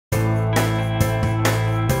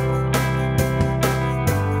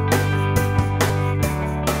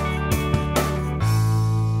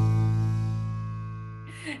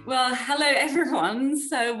Hello, everyone.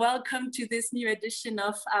 So welcome to this new edition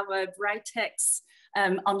of our BrightX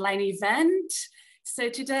online event. So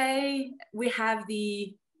today we have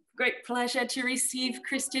the great pleasure to receive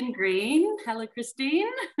Christine Green. Hello,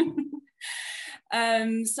 Christine.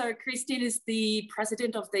 So Christine is the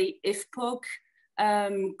president of the IFPUG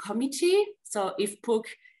committee. So IFPUG,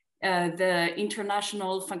 the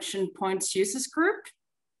International Function Points Users Group.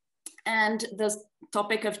 And the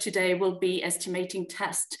topic of today will be estimating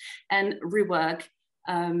test and rework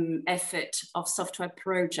effort of software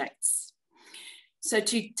projects. So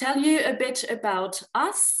to tell you a bit about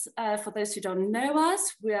us, for those who don't know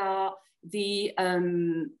us, we are the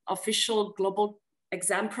official global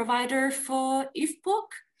exam provider for IFPUG.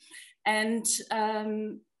 And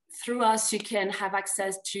through us, you can have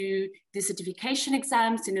access to the certification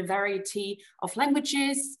exams in a variety of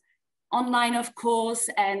languages, online, of course,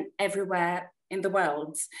 and everywhere in the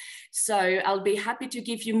world. So I'll be happy to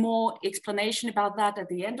give you more explanation about that at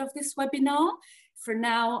the end of this webinar. For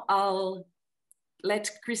now, I'll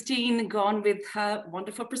let Christine go on with her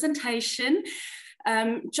wonderful presentation.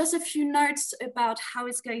 Just a few notes about how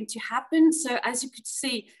it's going to happen. So as you could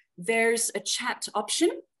see, there's a chat option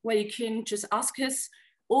where you can just ask us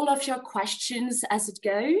all of your questions as it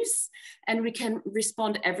goes, and we can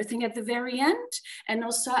respond everything at the very end. And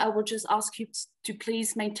also I will just ask you to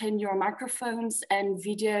please maintain your microphones and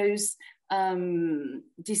videos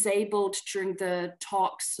disabled during the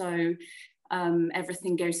talk so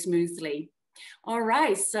everything goes smoothly. All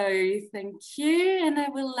right, so thank you. And I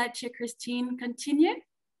will let you, Christine, continue.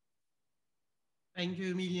 Thank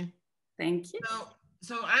you, Emilia. Thank you.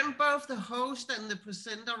 So I'm both the host and the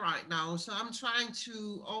presenter right now. So I'm trying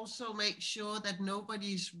to also make sure that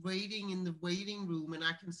nobody's waiting in the waiting room, and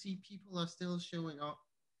I can see people are still showing up.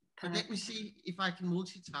 But let me see if I can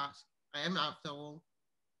multitask. I am, after all,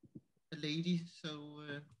 a lady. So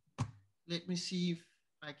let me see if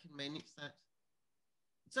I can manage that.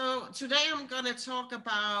 So today I'm going to talk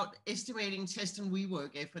about estimating test and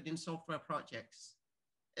rework effort in software projects.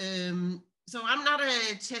 So I'm not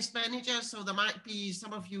a test manager, so there might be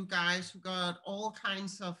some of you guys who got all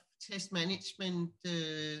kinds of test management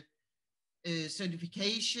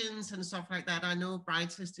certifications and stuff like that. I know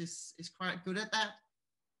BrightX is quite good at that.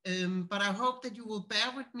 But I hope that you will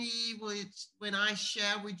bear with me when I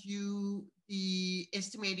share with you the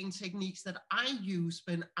estimating techniques that I use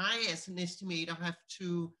when I, as an estimator, have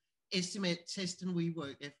to estimate test and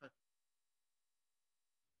rework effort.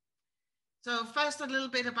 So first, a little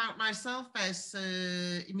bit about myself. As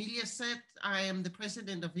Emilia said, I am the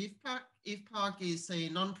president of IFPUG. IFPUG is a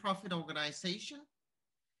non-profit organization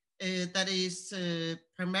that is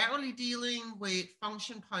primarily dealing with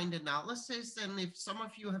function point analysis. And if some of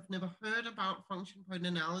you have never heard about function point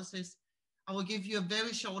analysis, I will give you a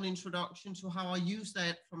very short introduction to how I use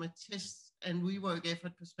that from a test and rework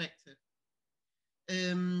effort perspective.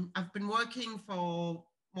 I've been working for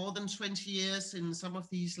more than 20 years in some of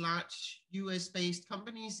these large US-based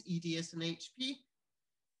companies, EDS and HP.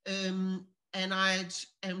 And I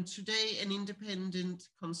am today an independent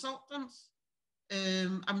consultant.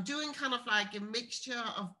 I'm doing kind of like a mixture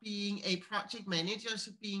of being a project manager,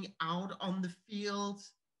 so being out on the field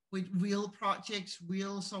with real projects,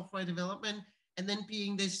 real software development, and then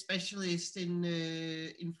being this specialist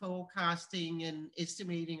in forecasting and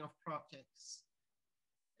estimating of projects.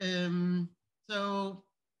 So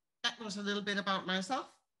that was a little bit about myself.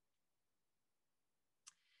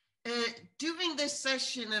 During this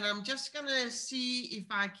session, and I'm just gonna see if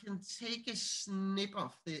I can take a snip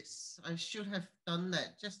of this. I should have done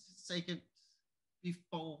that just a second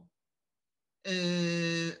before.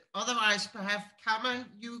 Otherwise, perhaps, Kama,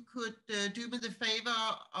 you could do me the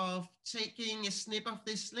favor of taking a snip of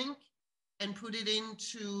this link and put it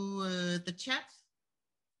into the chat.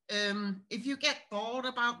 If you get bored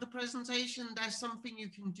about the presentation, there's something you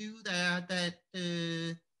can do there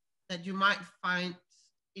that you might find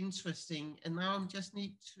interesting. And now I just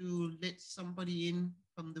need to let somebody in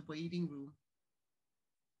from the waiting room.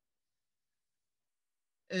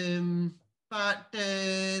 But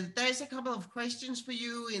there's a couple of questions for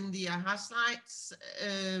you in the AHA slides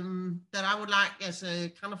that I would like as a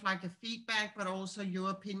kind of like a feedback, but also your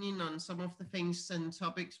opinion on some of the things and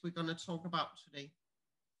topics we're going to talk about today.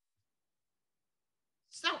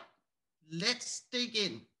 So let's dig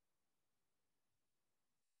in.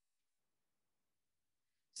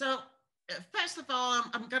 So first of all,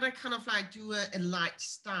 I'm going to kind of like do a light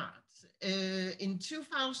start. In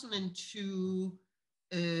 2002,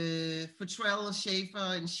 Futrell,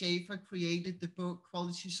 Schaefer, and Schaefer created the book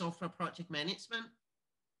Quality Software Project Management.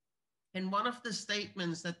 And one of the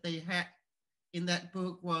statements that they had in that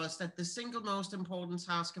book was that the single most important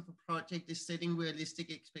task of a project is setting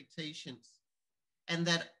realistic expectations, and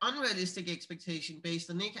that unrealistic expectation based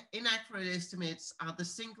on inaccurate estimates are the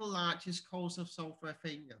single largest cause of software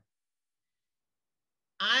failure.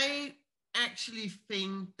 I actually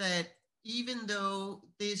think that even though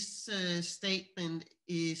this statement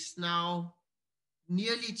is now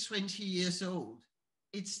nearly 20 years old,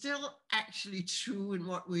 it's still actually true in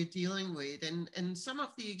what we're dealing with. And some of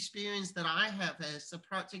the experience that I have as a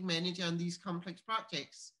project manager on these complex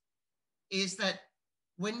projects is that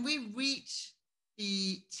when we reach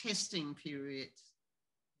the testing period,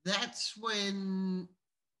 that's when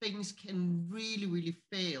things can really, really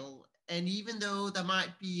fail. And even though there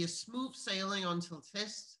might be a smooth sailing until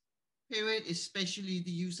test period, especially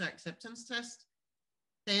the user acceptance test,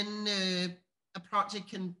 then a project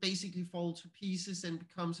can basically fall to pieces and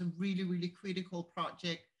becomes a really, really critical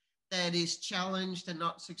project that is challenged and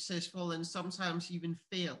not successful and sometimes even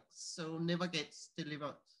fails, so never gets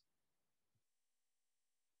delivered.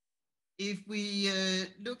 If we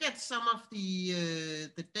look at some of the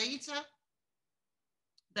data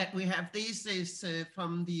that we have, this is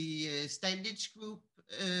from the Standage Group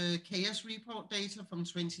chaos report data from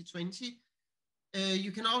 2020.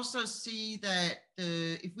 You can also see that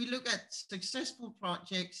if we look at successful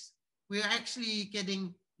projects, we're actually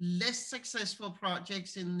getting less successful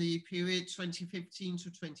projects in the period 2015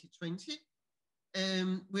 to 2020.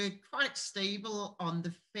 We're quite stable on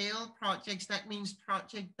the failed projects. That means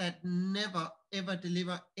projects that never, ever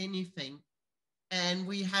deliver anything. And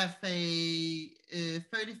we have a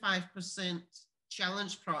 35%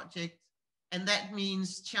 challenge project. And that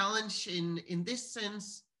means challenge in this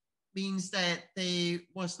sense means that they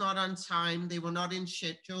was not on time, they were not in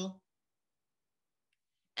schedule,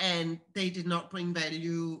 and they did not bring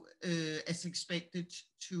value as expected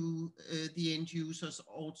to the end users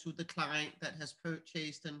or to the client that has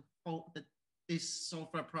purchased and thought that this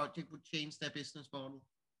software project would change their business model.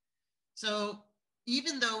 So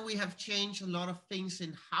even though we have changed a lot of things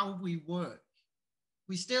in how we work,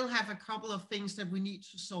 we still have a couple of things that we need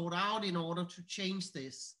to sort out in order to change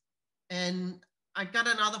this. And I got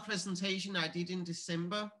another presentation I did in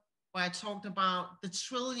December where I talked about the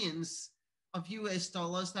trillions of US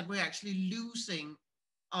dollars that we're actually losing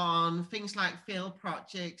on things like failed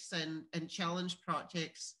projects and challenge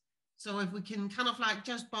projects. So if we can kind of like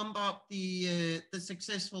just bump up the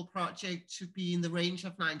successful project to be in the range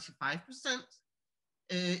of 95%,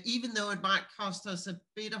 even though it might cost us a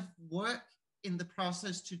bit of work in the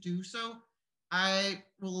process to do so, I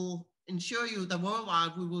will ensure you that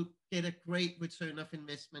worldwide we will get a great return of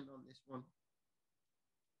investment on this one.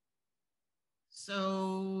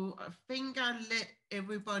 So I think I let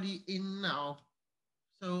everybody in now.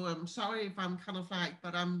 So I'm sorry if I'm kind of like,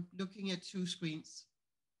 but I'm looking at two screens.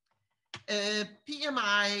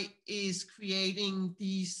 PMI is creating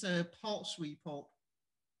these pulse report,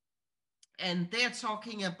 and they're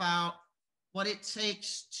talking about what it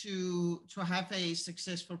takes to have a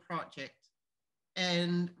successful project.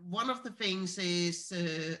 And one of the things is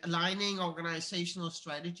aligning organizational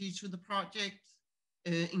strategy to the project,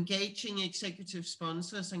 engaging executive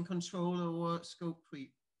sponsors, and control over scope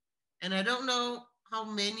creep. And I don't know how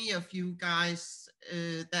many of you guys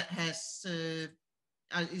that has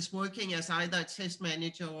is working as either a test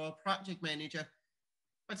manager or a project manager,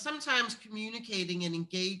 but sometimes communicating and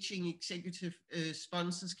engaging executive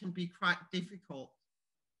sponsors can be quite difficult.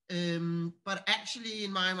 But actually,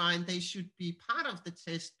 in my mind, they should be part of the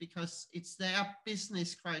test because it's their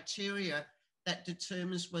business criteria that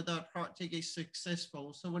determines whether a project is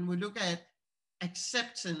successful. So when we look at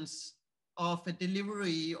acceptance of a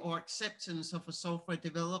delivery or acceptance of a software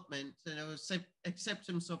development,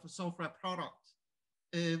 acceptance of a software product,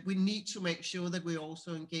 we need to make sure that we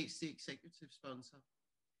also engage the executive sponsor.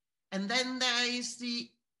 And then there is the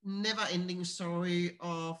never-ending story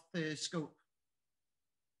of the scope.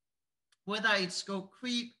 Whether it's scope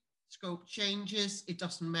creep, scope changes, it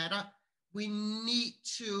doesn't matter. We need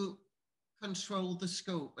to control the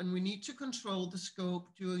scope, and we need to control the scope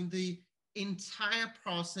during the entire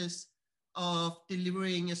process of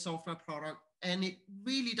delivering a software product. And it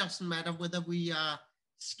really doesn't matter whether we are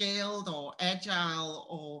scaled or agile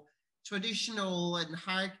or traditional and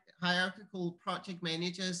hierarchical project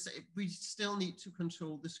managers, we still need to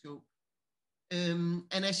control the scope. And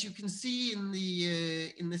as you can see in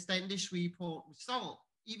the Standish report result,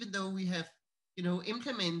 even though we have,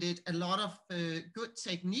 implemented a lot of good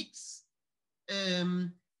techniques,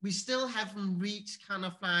 we still haven't reached kind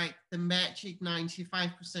of like the magic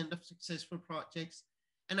 95% of successful projects.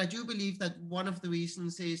 And I do believe that one of the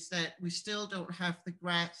reasons is that we still don't have the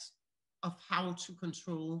grasp of how to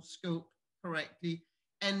control scope correctly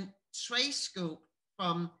and trace scope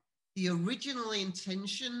from the original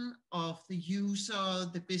intention of the user,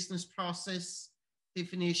 the business process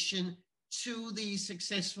definition, to the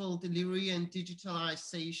successful delivery and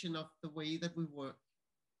digitalization of the way that we work.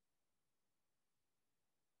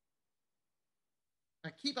 I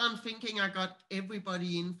keep on thinking I got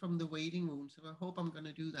everybody in from the waiting room, so I hope I'm going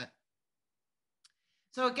to do that.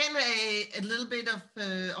 So again, a little bit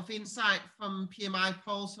of insight from PMI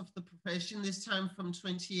Pulse of the Profession, this time from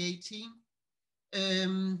 2018.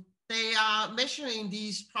 They are measuring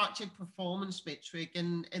these project performance metric,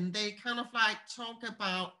 and they kind of like talk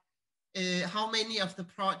about how many of the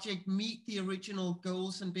project meet the original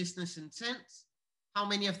goals and business intents, how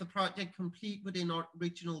many of the project complete within our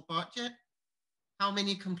original budget, how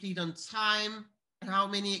many complete on time, and how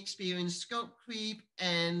many experience scope creep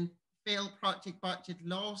and failed project budget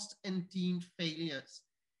lost and deemed failures.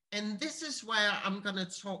 And this is where I'm going to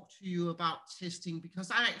talk to you about testing,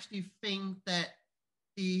 because I actually think that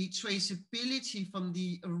the traceability from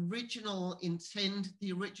the original intent,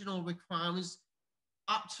 the original requirements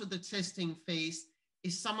up to the testing phase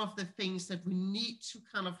is some of the things that we need to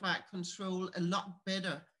kind of like control a lot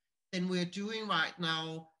better than we're doing right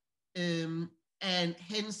now. And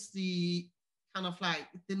hence the kind of like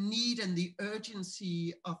the need and the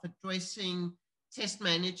urgency of addressing test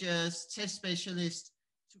managers, test specialists,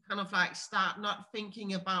 to kind of like start not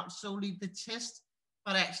thinking about solely the test,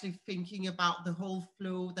 but actually thinking about the whole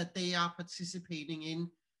flow that they are participating in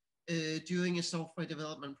during a software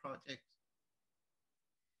development project.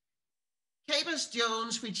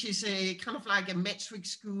 Capers-Jones, which is a kind of like a metric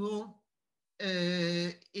school,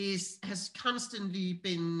 has constantly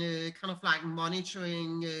been kind of like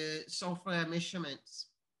monitoring software measurements.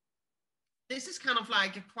 This is kind of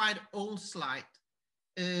like a quite old slide.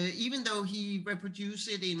 Even though he reproduced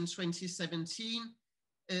it in 2017,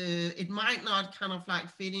 it might not kind of like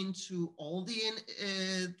fit into all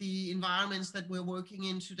the environments that we're working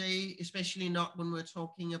in today, especially not when we're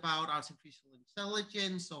talking about artificial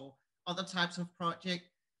intelligence or other types of project.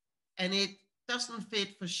 And it doesn't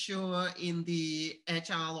fit for sure in the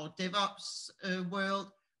agile or DevOps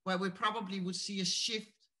world, where we probably would see a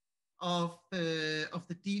shift of the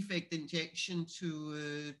defect injection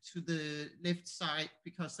to the left side,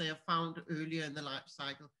 because they are found earlier in the life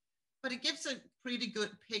cycle. But it gives a pretty good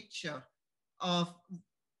picture of,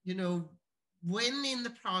 you know, when in the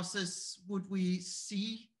process would we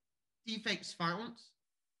see defects found,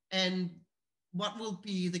 and what will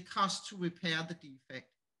be the cost to repair the defect.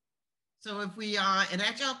 So if we are an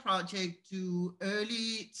agile project, do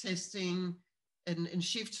early testing and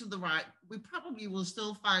shift to the right, we probably will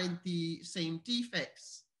still find the same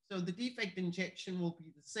defects. So the defect injection will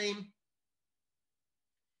be the same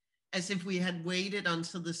as if we had waited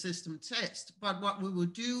until the system test. But what we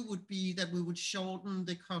would do would be that we would shorten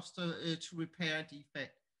the cost to repair a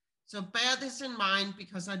defect. So bear this in mind,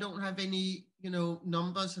 because I don't have any, you know,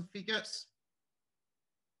 numbers or figures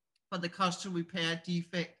for the cost to repair a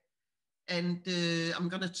defect. And I'm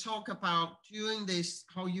going to talk about during this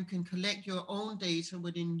how you can collect your own data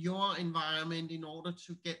within your environment in order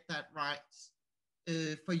to get that right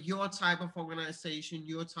for your type of organization,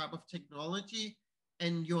 your type of technology,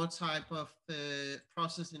 and your type of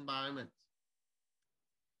process environment.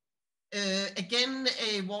 Again,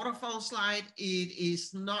 a waterfall slide. It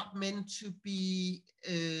is not meant to be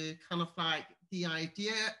kind of like the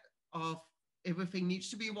idea of everything needs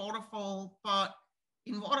to be waterfall, but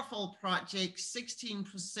in waterfall projects,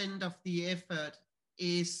 16% of the effort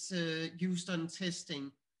is used on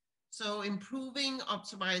testing. So improving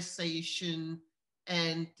optimization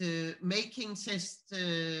and making test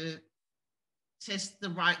the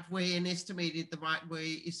right way and estimate it the right way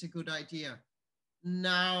is a good idea.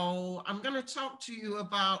 Now, I'm going to talk to you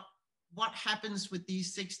about what happens with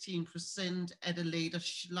these 16% at a later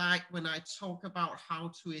slide when I talk about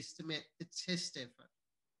how to estimate the test effort.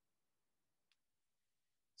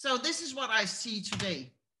 So this is what I see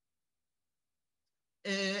today.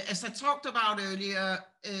 As I talked about earlier,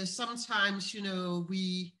 sometimes, you know,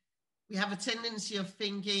 we have a tendency of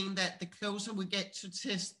thinking that the closer we get to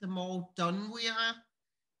test, the more done we are.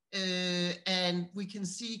 And we can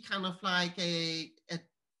see kind of like a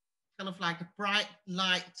bright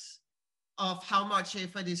light of how much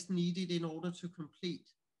effort is needed in order to complete.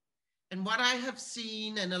 And what I have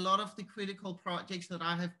seen, and a lot of the critical projects that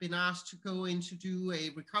I have been asked to go in to do a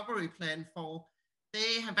recovery plan for,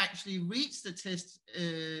 they have actually reached the test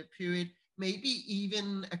period, maybe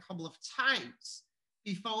even a couple of times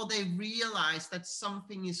before they realize that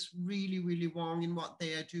something is really, really wrong in what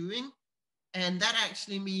they are doing. And that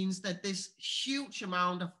actually means that this huge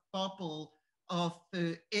amount of bubble of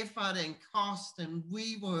effort and cost and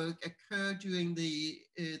rework occur during the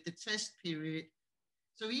test period.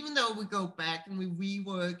 So even though we go back and we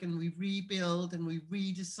rework and we rebuild and we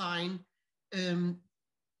redesign,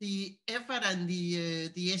 the effort and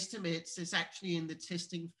the estimates is actually in the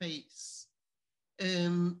testing phase.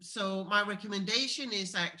 So my recommendation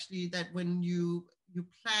is actually that when you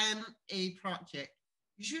plan a project,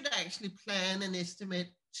 you should actually plan and estimate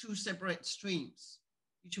two separate streams.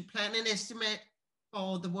 You should plan an estimate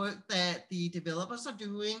for the work that the developers are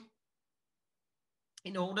doing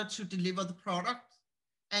in order to deliver the product.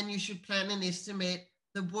 And you should plan and estimate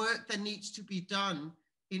the work that needs to be done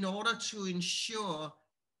in order to ensure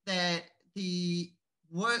that the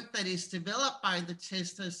work that is developed by the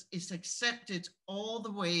testers is accepted all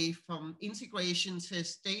the way from integration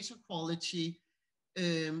tests, data quality,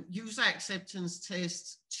 user acceptance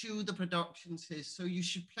tests to the production tests. So you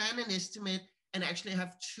should plan and estimate and actually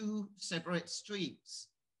have two separate streams.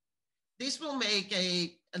 This will make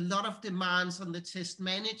a lot of demands on the test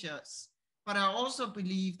managers, but I also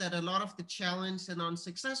believe that a lot of the challenge and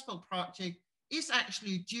unsuccessful project is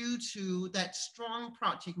actually due to that strong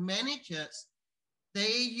project managers.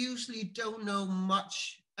 They usually don't know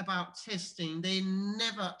much about testing. They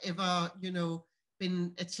never ever,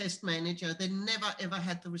 been a test manager. They never ever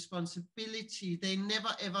had the responsibility. They never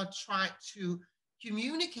ever tried to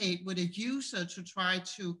communicate with a user to try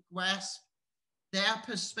to grasp their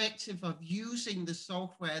perspective of using the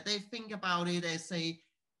software. They think about it as a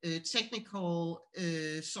technical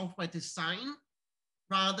software design,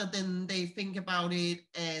 rather than they think about it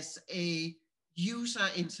as a user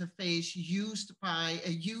interface used by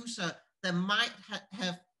a user that might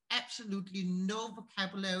have absolutely no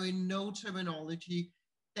vocabulary, no terminology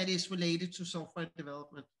that is related to software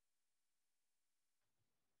development.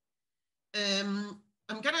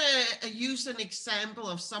 I'm gonna use an example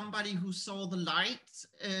of somebody who saw the light.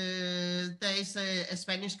 There is a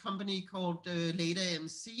Spanish company called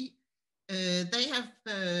LaterMC. They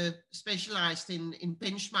have specialized in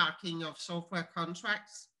benchmarking of software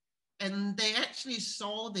contracts, and they actually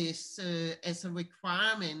saw this as a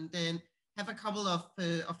requirement and have a couple of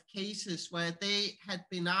cases where they had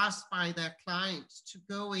been asked by their clients to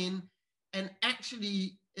go in and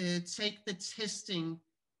actually take the testing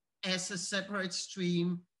as a separate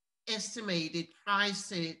stream, estimate it,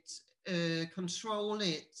 price it, control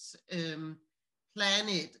it, plan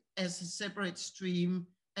it as a separate stream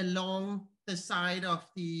along the side of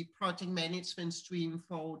the project management stream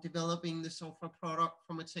for developing the software product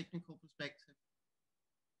from a technical perspective.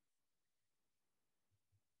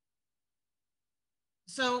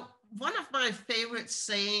 So one of my favorite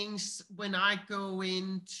sayings when I go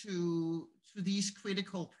into these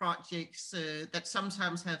critical projects that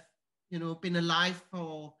sometimes have been alive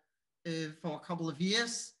for a couple of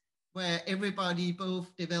years, where everybody,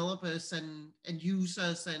 both developers and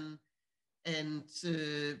users and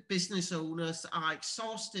business owners, are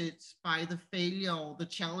exhausted by the failure or the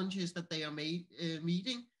challenges that they are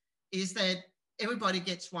meeting, is that everybody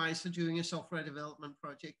gets wiser during a software development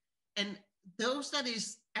project. And those that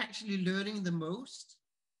is actually learning the most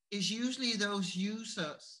is usually those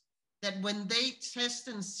users that when they test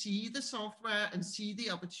and see the software and see the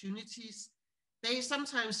opportunities, they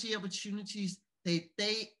sometimes see opportunities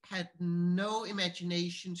they had no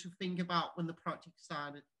imagination to think about when the project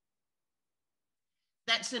started.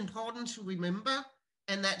 That's important to remember,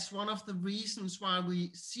 and that's one of the reasons why we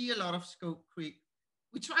see a lot of scope creep.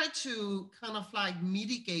 We try to kind of like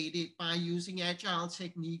mitigate it by using agile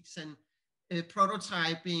techniques and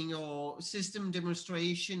prototyping or system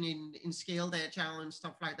demonstration in scaled agile and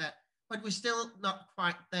stuff like that, but we're still not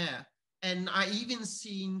quite there. And I even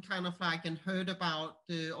seen kind of like and heard about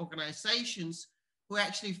the organizations who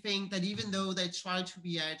actually think that even though they try to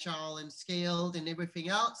be agile and scaled and everything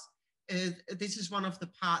else, this is one of the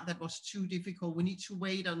part that was too difficult. We need to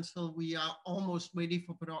wait until we are almost ready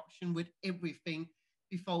for production with everything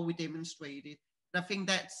before we demonstrate it. And I think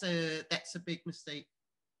that's a big mistake.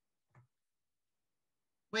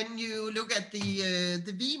 When you look at the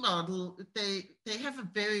V model, they have a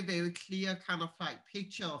very, very clear kind of like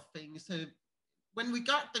picture of things. So when we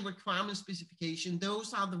got the requirement specification,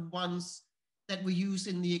 those are the ones that we use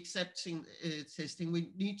in the accepting testing.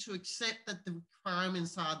 We need to accept that the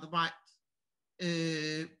requirements are the right,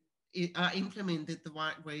 are implemented the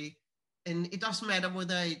right way. And it doesn't matter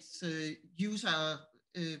whether it's user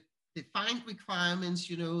defined requirements,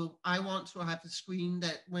 I want to have a screen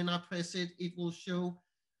that when I press it, it will show,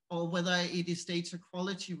 or whether it is data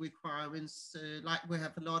quality requirements, like we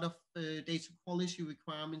have a lot of data quality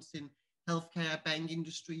requirements in healthcare, bank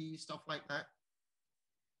industry, stuff like that.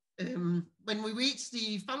 When we reach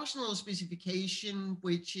the functional specification,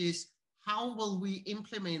 which is how will we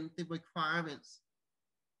implement the requirements,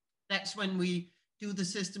 that's when we do the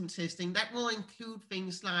system testing. That will include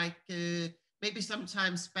things like maybe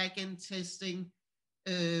sometimes back-end testing,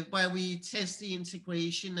 where we test the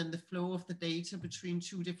integration and the flow of the data between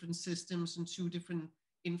two different systems and two different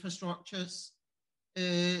infrastructures.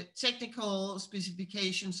 Technical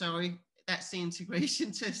specification, sorry, that's the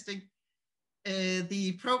integration testing.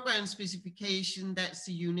 The program specification, that's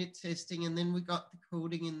the unit testing, and then we got the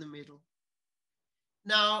coding in the middle.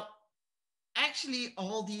 Now, actually,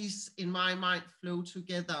 all these, in my mind, flow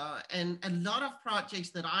together, and a lot of projects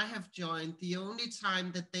that I have joined, the only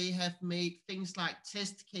time that they have made things like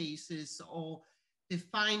test cases or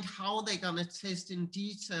defined how they're going to test in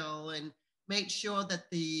detail and made sure that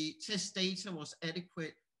the test data was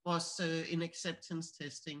adequate was in acceptance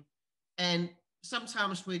testing. And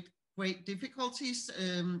sometimes with great difficulties,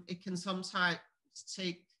 it can sometimes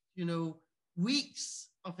take, weeks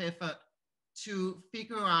of effort to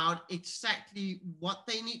figure out exactly what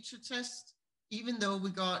they need to test, even though we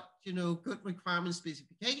got, good requirement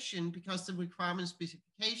specification, because the requirement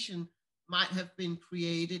specification might have been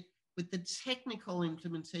created with the technical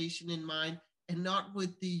implementation in mind and not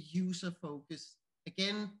with the user focus.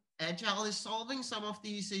 Again, Agile is solving some of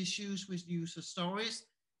these issues with user stories,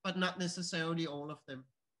 but not necessarily all of them.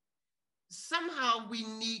 Somehow we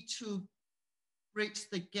need to bridge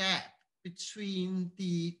the gap between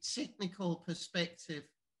the technical perspective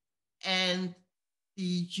and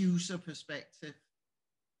the user perspective.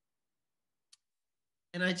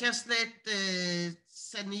 And I just let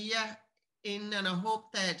Sania in, and I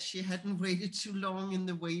hope that she hadn't waited too long in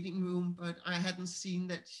the waiting room, but I hadn't seen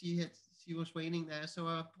that she was waiting there, so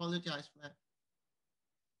I apologize for that.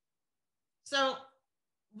 So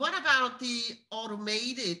what about the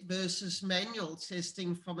automated versus manual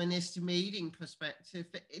testing from an estimating perspective?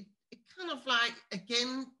 It kind of like,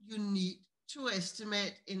 again, you need to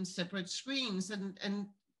estimate in separate screens, and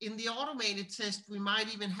in the automated test, we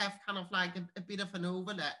might even have kind of like a bit of an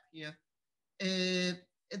overlap here.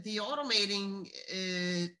 The automating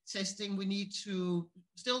testing, we need to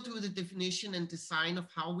still do the definition and design of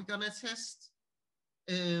how we're gonna test.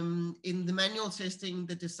 In the manual testing,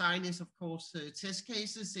 the design is, of course, test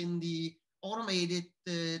cases. In the automated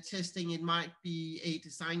testing, it might be a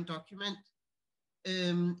design document.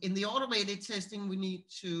 In the automated testing, we need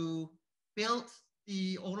to build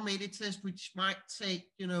the automated test, which might take,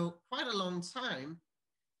 quite a long time.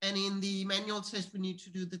 And in the manual test, we need to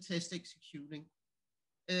do the test executing.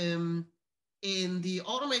 In the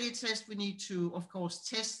automated test, we need to, of course,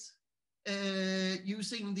 test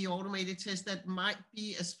using the automated test. That might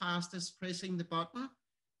be as fast as pressing the button,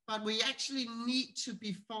 but we actually need to,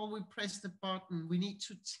 before we press the button, we need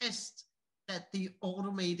to test that the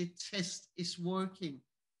automated test is working,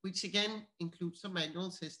 which again includes some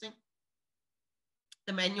manual testing.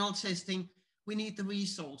 The manual testing, we need the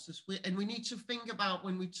resources, and we need to think about,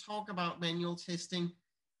 when we talk about manual testing,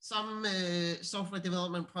 some software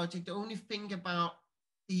development project only think about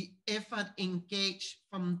the effort engaged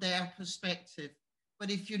from their perspective. But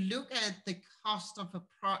if you look at the cost of a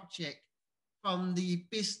project from the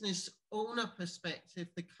business owner perspective,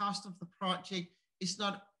 the cost of the project is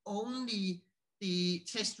not only the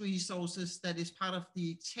test resources that is part of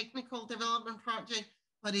the technical development project,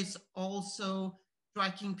 but it's also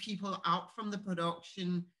dragging people out from the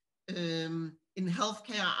production. In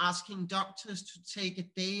healthcare, asking doctors to take a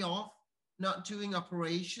day off, not doing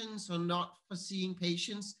operations or not foreseeing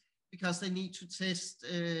patients because they need to test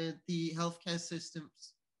the healthcare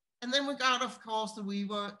systems. And then we got, of course, the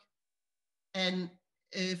rework. And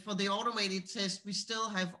for the automated test, we still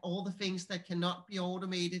have all the things that cannot be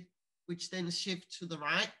automated, which then shift to the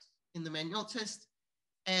right in the manual test.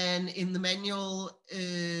 And in the manual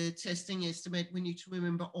testing estimate, we need to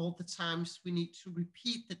remember all the times we need to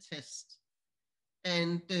repeat the test.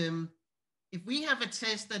 And if we have a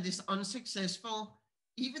test that is unsuccessful,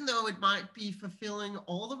 even though it might be fulfilling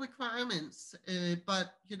all the requirements,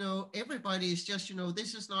 but everybody is just,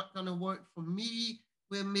 this is not going to work for me.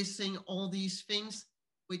 We're missing all these things,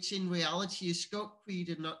 which in reality is scope creep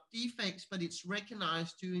and not defects, but it's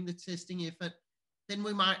recognized during the testing effort. Then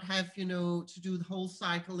we might have, to do the whole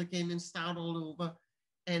cycle again and start all over.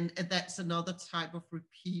 And that's another type of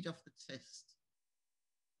repeat of the test.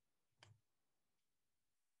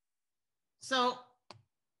 So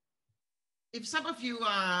if some of you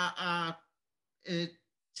are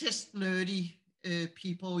test nerdy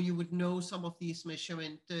people, you would know some of these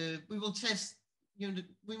measurements. We will test,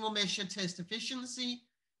 we will measure test efficiency.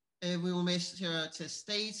 We will measure test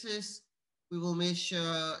status. We will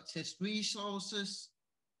measure test resources.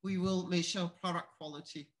 we will measure product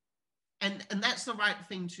quality. And that's the right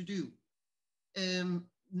thing to do.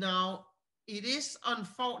 Now, it is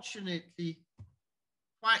unfortunately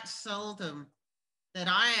quite seldom that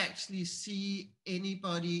I actually see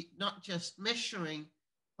anybody not just measuring,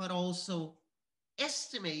 but also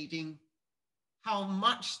estimating how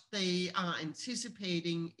much they are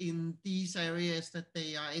anticipating in these areas that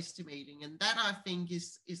they are estimating. And that, I think,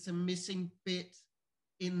 is a missing bit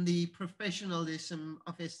in the professionalism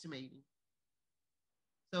of estimating.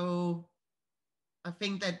 So I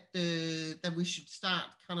think that that we should start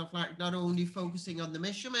kind of like not only focusing on the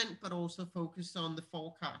measurement, but also focus on the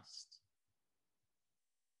forecast.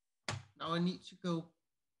 Now I need to go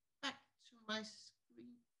back to my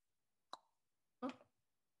screen. Oh.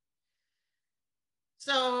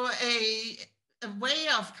 So a way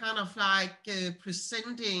of kind of like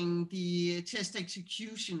presenting the test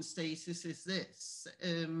execution status is this,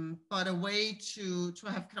 but a way to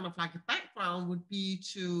have kind of like a background would be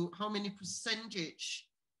to how many percentage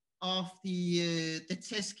of the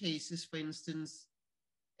test cases, for instance,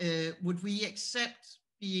 would we accept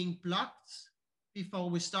being blocked before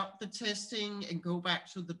we stop the testing and go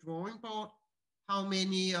back to the drawing board? How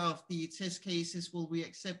many of the test cases will we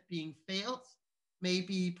accept being failed?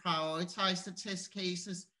 Maybe prioritize the test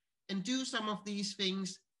cases and do some of these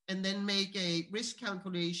things, and then make a risk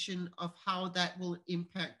calculation of how that will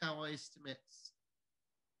impact our estimates.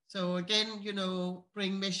 So again, you know,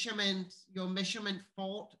 bring measurement, your measurement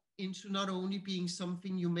thought into not only being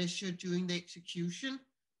something you measure during the execution,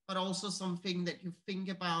 but also something that you think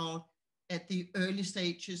about at the early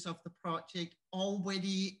stages of the project,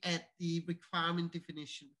 already at the requirement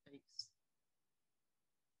definition phase.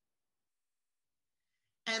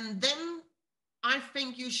 And then I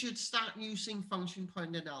think you should start using function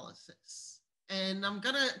point analysis. And I'm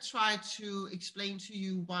gonna try to explain to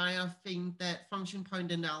you why I think that function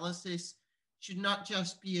point analysis should not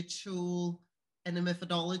just be a tool and a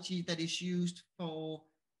methodology that is used for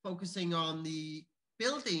focusing on the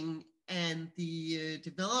building and the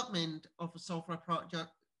development of a software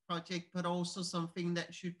project, but also something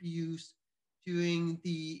that should be used during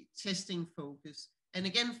the testing focus. And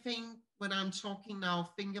again, when I'm talking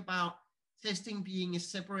now, think about testing being a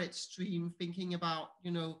separate stream, thinking about,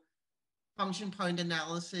 you know, function point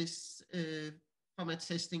analysis from a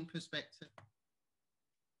testing perspective.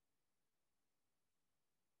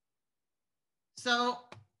 So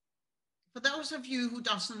for those of you who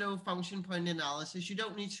doesn't know function point analysis, you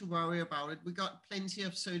don't need to worry about it. We got plenty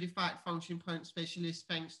of certified function point specialists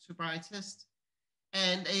thanks to BrightX.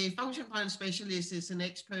 And a function point specialist is an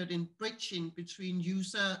expert in bridging between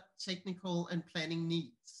user, technical, and planning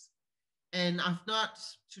needs. And I've not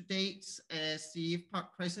to date, as the IFPUG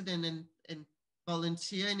president and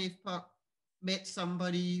volunteer in IFPUG, met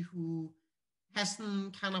somebody who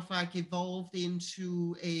hasn't kind of like evolved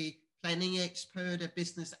into a planning expert, a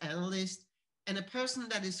business analyst, and a person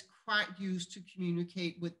that is quite used to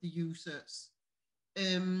communicate with the users.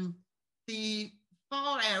 The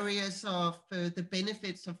 4 areas of the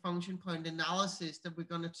benefits of function point analysis that we're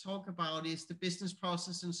going to talk about is the business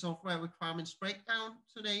process and software requirements breakdown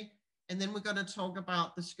today. And then we're going to talk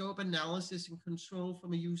about the scope analysis and control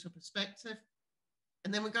from a user perspective.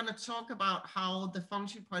 And then we're going to talk about how the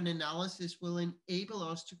function point analysis will enable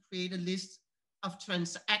us to create a list of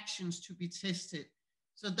transactions to be tested.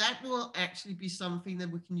 So that will actually be something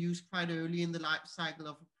that we can use quite early in the life cycle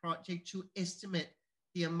of a project to estimate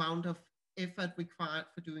the amount of effort required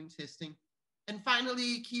for doing testing. And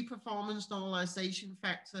finally, key performance normalization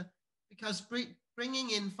factor, because bringing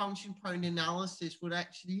in function point analysis would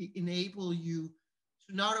actually enable you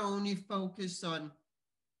to not only focus on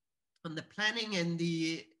the planning and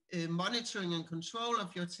the monitoring and control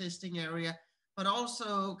of your testing area, but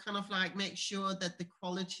also kind of like make sure that the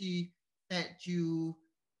quality that you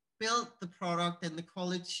build the product and the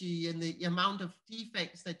quality and the amount of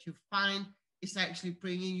defects that you find is actually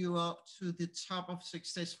bringing you up to the top of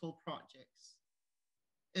successful projects.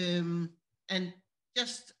 And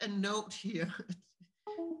just a note here,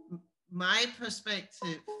 my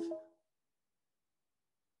perspective,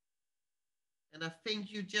 and I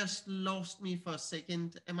think you just lost me for a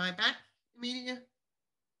second. Am I back, Emilia?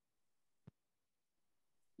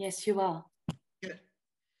 Yes, you are. Good.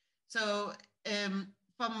 So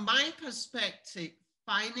from my perspective,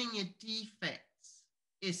 finding a defect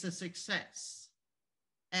is a success.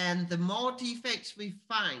 And the more defects we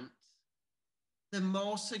find, the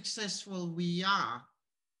more successful we are,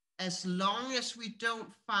 as long as we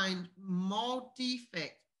don't find more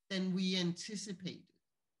defects than we anticipated.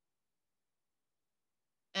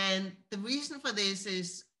 And the reason for this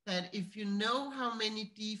is that if you know how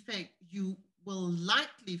many defects you will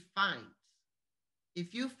likely find,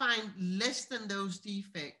 if you find less than those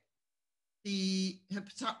defects, the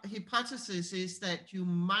hypothesis is that you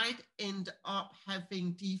might end up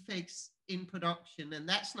having defects in production, and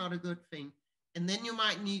that's not a good thing. And then you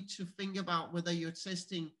might need to think about whether your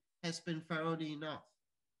testing has been thoroughly enough.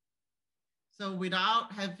 So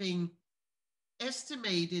without having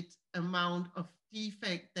estimated amount of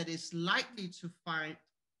defect that is likely to find,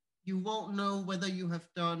 you won't know whether you have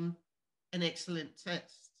done an excellent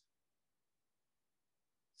test.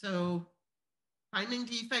 So finding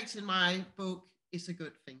defects in my book is a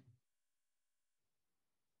good thing.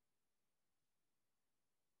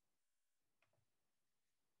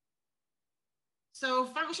 So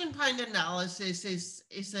function point analysis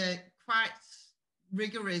is a quite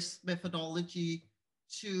rigorous methodology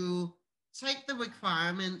to take the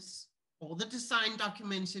requirements or the design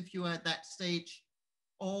documents if you are at that stage,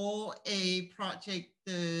 or a project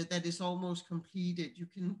that is almost completed. You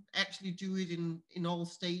can actually do it in all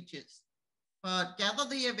stages. But gather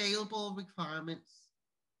the available requirements,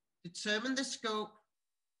 determine the scope,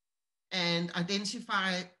 and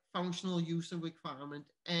identify functional user requirement.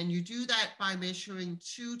 And you do that by measuring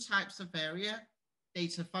two types of area,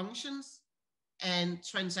 data functions and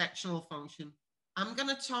transactional function. I'm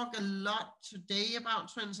going to talk a lot today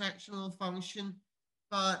about transactional function,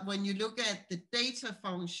 but when you look at the data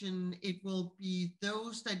function, it will be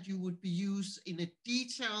those that you would be used in a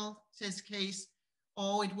detailed test case,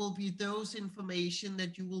 or it will be those information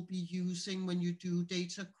that you will be using when you do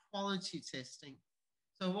data quality testing.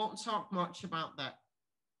 So I won't talk much about that.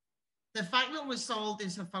 The final result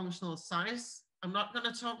is a functional size. I'm not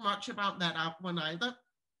going to talk much about that one either,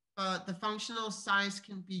 but the functional size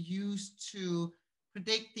can be used to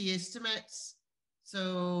predict the estimates.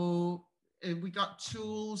 So we got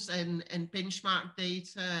tools and benchmark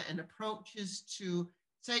data and approaches to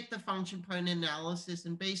take the function point analysis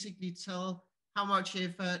and basically tell how much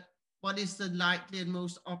effort, what is the likely and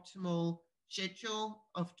most optimal schedule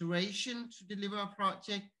of duration to deliver a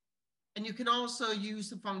project. And you can also use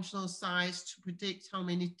the functional size to predict how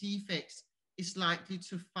many defects is likely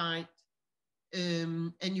to find.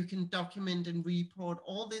 And you can document and report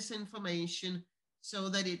all this information so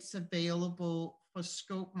that it's available for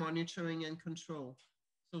scope monitoring and control.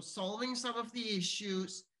 So solving some of the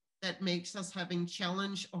issues that makes us having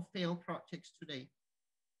challenge or fail projects today.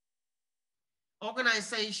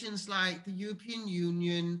 Organizations like the European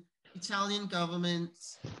Union, Italian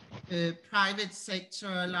governments, private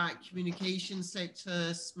sector like communication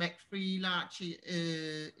sectors, MAC3, large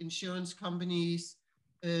insurance companies,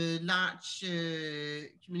 large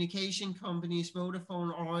communication companies,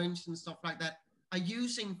 Vodafone, Orange, and stuff like that, are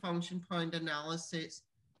using function point analysis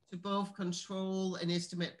to both control and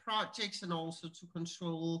estimate projects and also to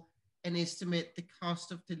control and estimate the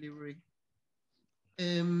cost of delivery.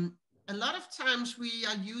 A lot of times we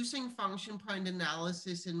are using function point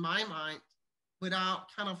analysis, in my mind,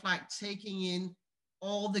 without kind of like taking in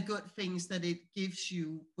all the good things that it gives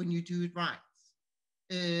you when you do it right.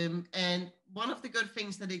 And one of the good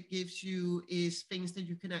things that it gives you is things that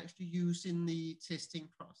you can actually use in the testing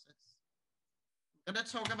process. I'm going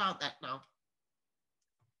to talk about that now.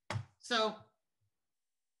 So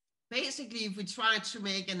basically, if we try to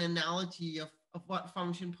make an analogy of what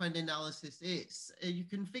function point analysis is, you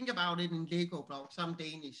can think about it in Lego blocks. I'm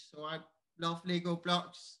Danish, so I love Lego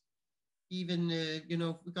blocks. Even, you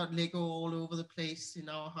know, we got Lego all over the place in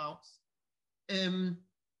our house.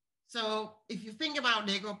 So if you think about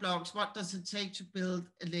Lego blocks, what does it take to build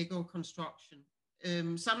a Lego construction?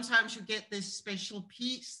 Sometimes you get this special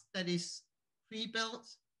piece that is pre-built,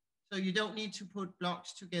 so you don't need to put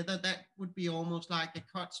blocks together. That would be almost like a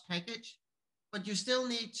COTS package, but you still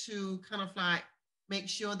need to kind of like make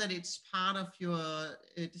sure that it's part of your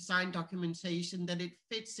design documentation, that it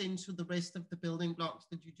fits into the rest of the building blocks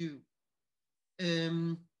that you do.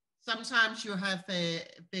 Sometimes you have a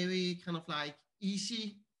very kind of like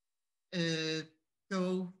easy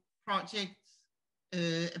go project,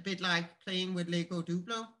 a bit like playing with Lego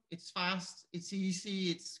Duplo. It's fast, it's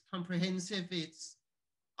easy, it's comprehensive, it's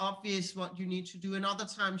obvious what you need to do. And other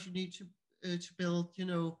times you need to build, you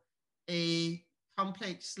know, a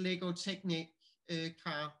complex Lego Technic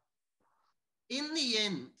car. In the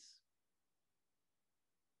end,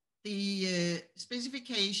 the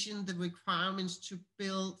specification, the requirements to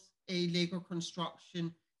build a Lego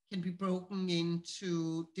construction can be broken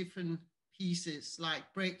into different pieces like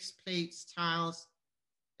bricks, plates, tiles,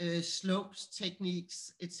 slopes,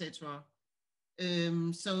 techniques, etc.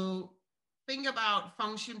 So think about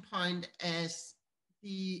function point as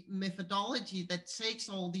the methodology that takes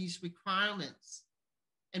all these requirements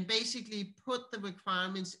and basically put the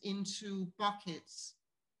requirements into buckets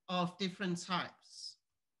of different types.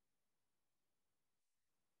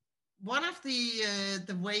 One of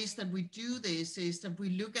the ways that we do this is that we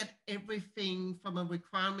look at everything from a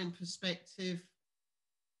requirement perspective,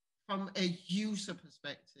 from a user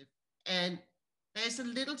perspective. And there's a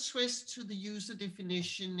little twist to the user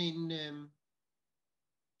definition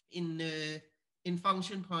in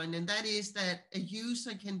function point, and that is that a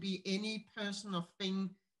user can be any person or thing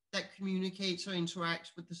that communicates or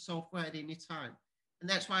interacts with the software at any time. And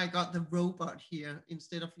that's why I got the robot here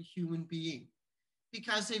instead of a human being.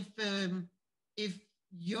 Because if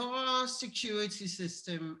your security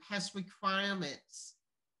system has requirements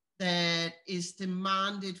that is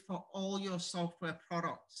demanded for all your software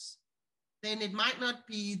products, then it might not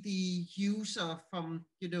be the user from,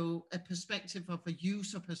 you know, a perspective of a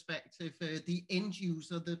user perspective, the end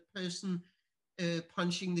user, the person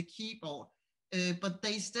punching the keyboard, but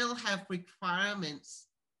they still have requirements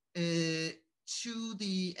to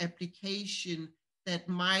the application that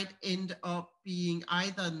might end up being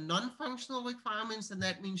either non-functional requirements, and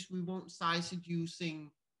that means we won't size it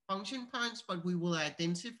using function points, but we will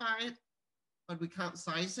identify it, but we can't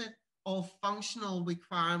size it, or functional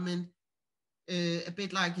requirement, a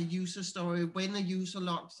bit like a user story. When a user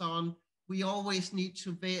logs on, we always need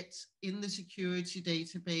to vet in the security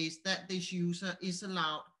database that this user is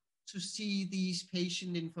allowed to see these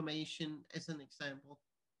patient information, as an example.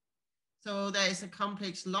 So there is a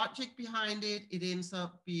complex logic behind it. It ends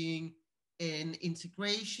up being an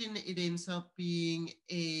integration. It ends up being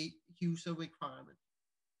a user requirement.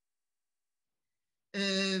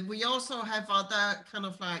 We also have other kind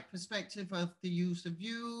of like perspective of the user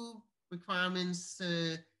view. Requirements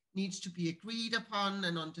needs to be agreed upon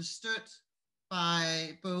and understood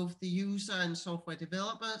by both the user and software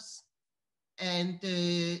developers. And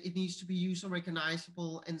it needs to be user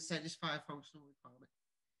recognizable and satisfy a functional requirement.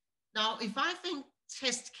 Now, if I think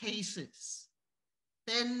test cases,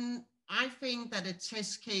 then I think that a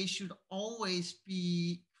test case should always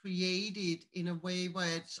be created in a way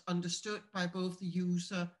where it's understood by both the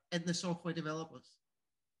user and the software developers.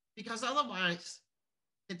 Because otherwise,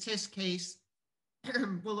 the test case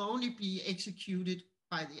will only be executed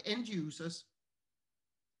by the end users.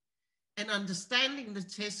 And understanding the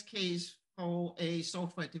test case for a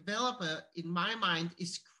software developer, in my mind,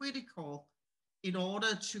 is critical in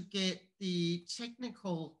order to get the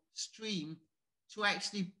technical stream to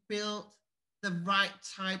actually build the right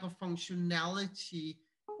type of functionality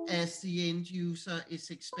as the end user is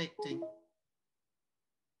expecting.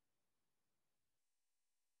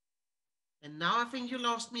 And now I think you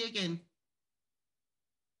lost me again.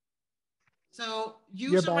 So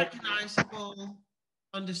user recognizable,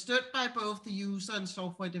 understood by both the user and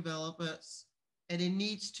software developers, and it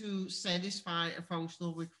needs to satisfy a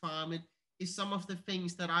functional requirement is some of the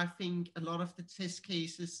things that I think a lot of the test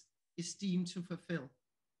cases is deemed to fulfill.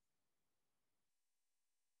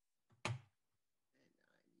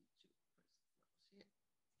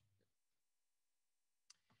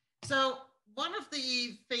 So one of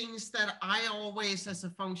the things that I always, as a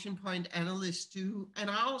function point analyst, do, and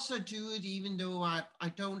I also do it even though I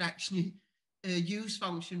don't actually use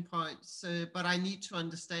function points, but I need to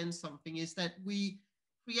understand something, is that we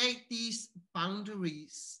create these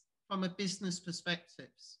boundaries from a business perspective.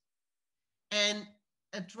 And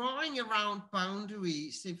a drawing around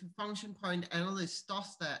boundaries, if a function point analyst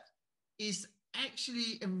does that, is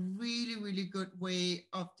actually a really, really good way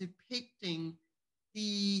of depicting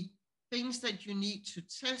the things that you need to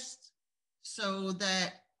test so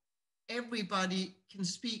that everybody can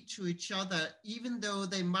speak to each other, even though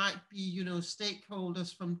they might be, you know,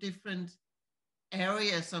 stakeholders from different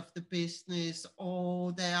areas of the business,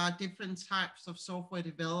 or there are different types of software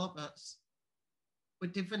developers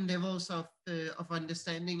with different levels of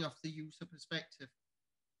understanding of the user perspective.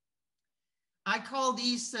 I call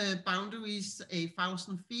these boundaries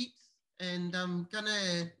 1,000 feet, and I'm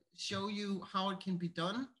gonna show you how it can be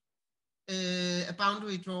done. A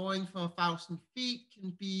boundary drawing for 1,000 feet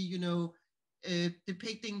can be, you know,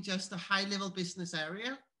 depicting just a high-level business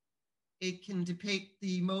area. It can depict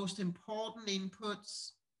the most important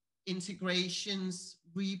inputs, integrations,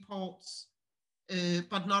 reports,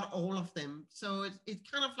 but not all of them. So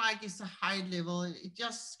it kind of like is a high level. It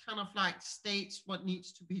just kind of like states what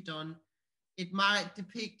needs to be done. It might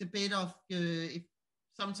depict a bit of, if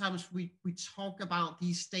sometimes we talk about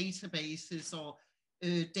these databases or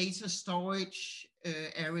data storage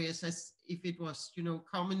areas as if it was, you know,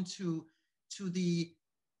 common to the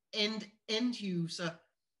end user.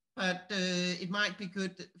 But it might be a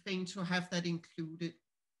good thing to have that included.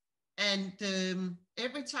 And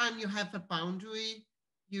every time you have a boundary,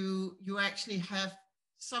 you actually have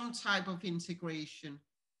some type of integration.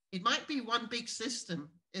 It might be one big system.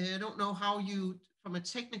 I don't know how you, from a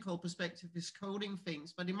technical perspective, is coding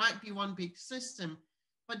things, but it might be one big system.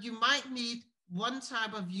 But you might need one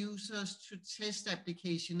type of users to test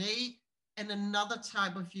application A and another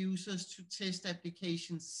type of users to test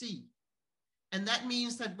application C. And that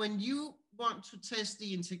means that when you want to test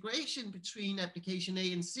the integration between application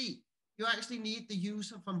A and C, you actually need the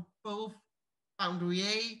user from both boundary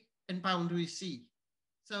A and boundary C.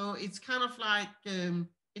 So it's kind of like,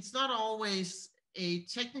 it's not always a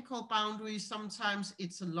technical boundary. Sometimes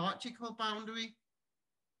it's a logical boundary.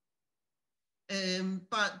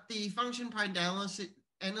 But the function point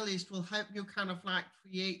analyst will help you kind of like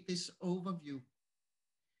create this overview.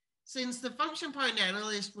 Since the function point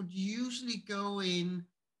analyst would usually go in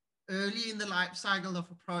early in the life cycle of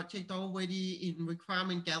a project, already in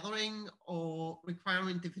requirement gathering or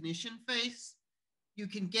requirement definition phase, you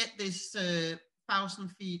can get this 1,000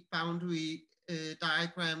 feet boundary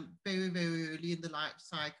diagram very, very early in the life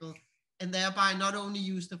cycle, and thereby not only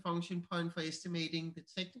use the function point for estimating the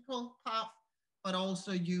technical part, but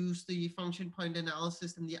also use the function point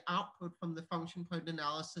analysis and the output from the function point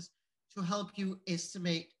analysis to help you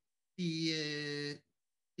estimate the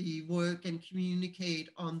work and communicate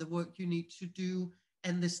on the work you need to do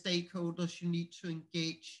and the stakeholders you need to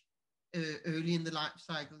engage early in the life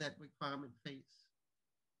cycle, that requirement phase.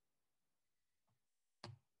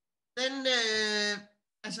 Then,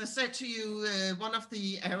 as I said to you, one of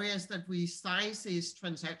the areas that we size is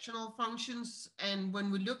transactional functions. And when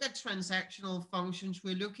we look at transactional functions,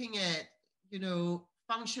 we're looking at,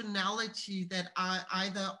 functionality that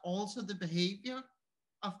either alter the behavior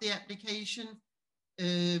of the application,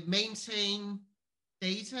 maintain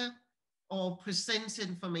data, or present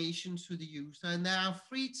information to the user. And there are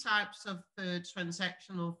 3 types of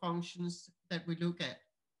transactional functions that we look at.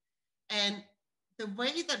 And the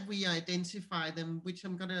way that we identify them, which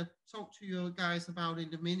I'm going to talk to you guys about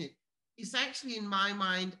in a minute, is actually, in my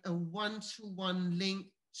mind, a one-to-one link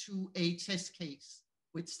to a test case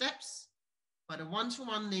with steps, but a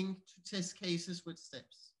one-to-one link to test cases with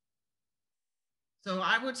steps. So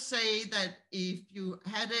I would say that if you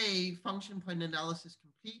had a function point analysis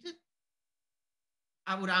completed,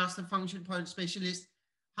 I would ask the function point specialist,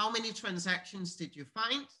 how many transactions did you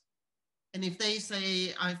find? And if they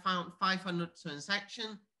say, I found 500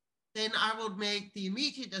 transactions, then I would make the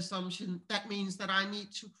immediate assumption that means that I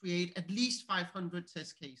need to create at least 500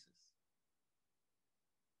 test cases.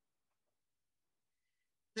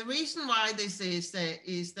 The reason why this is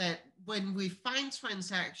that when we find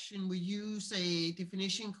transaction, we use a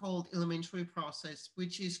definition called elementary process,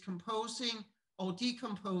 which is composing or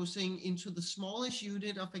decomposing into the smallest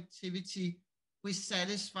unit of activity. We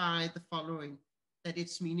satisfy the following: that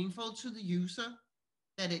it's meaningful to the user,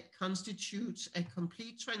 that it constitutes a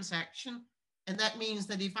complete transaction. And that means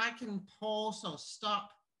that if I can pause or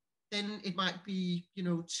stop, then it might be,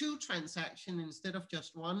 2 transactions instead of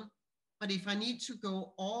just 1. But if I need to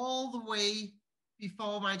go all the way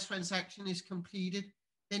before my transaction is completed,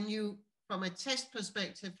 then you, from a test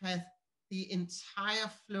perspective, have the entire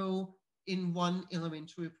flow in one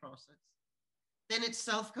elementary process. Then it's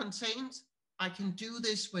self-contained. I can do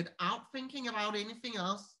this without thinking about anything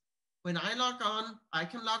else. When I log on, I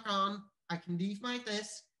can log on, I can leave my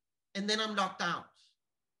desk, and then I'm logged out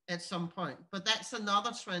at some point. But that's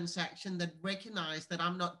another transaction that recognizes that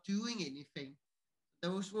I'm not doing anything.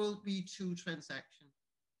 Those will be 2 transactions.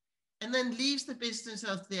 And then leaves the business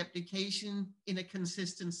of the application in a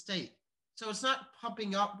consistent state. So it's not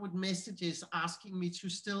popping up with messages asking me to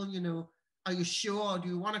still, are you sure, or do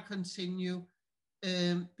you want to continue?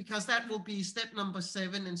 Because that will be step number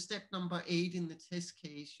 7 and step number 8 in the test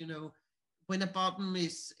case. When a button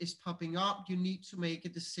is popping up, you need to make a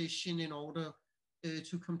decision in order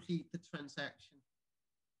to complete the transaction.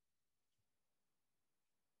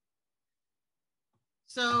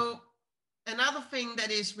 So another thing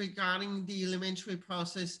that is regarding the elementary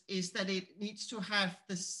process is that it needs to have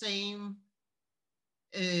the same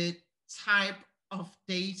type of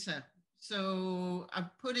data. So I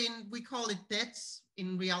put in, we call it DETs.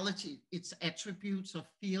 In reality, it's attributes or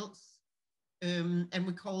fields. And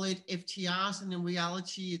we call it FTRs. And in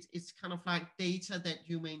reality, it's kind of like data that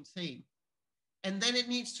you maintain. And then it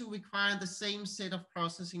needs to require the same set of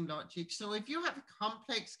processing logic. So if you have a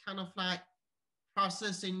complex kind of like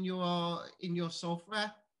process in your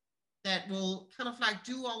software that will kind of like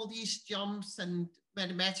do all these jumps and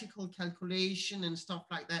mathematical calculation and stuff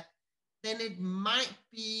like that, then it might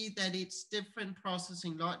be that it's different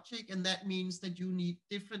processing logic, and that means that you need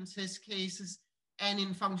different test cases, and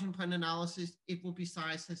in function point analysis, it will be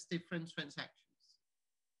sized as different transactions.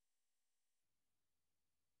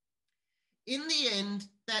 in the end,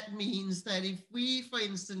 that means that if we, for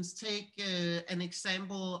instance, take an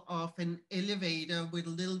example of an elevator with a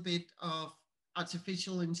little bit of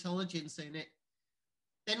artificial intelligence in it,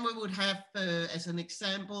 then we would have, as an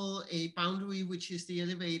example, a boundary, which is the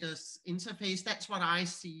elevator's interface. That's what I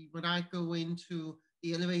see when I go into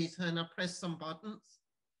the elevator and I press some buttons.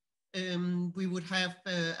 We would have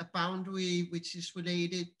a boundary which is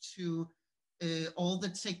related to all the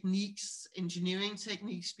techniques, engineering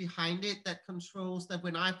techniques behind it that controls that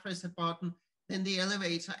when I press a button, then the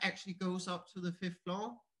elevator actually goes up to the 5th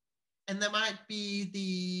floor. And there might be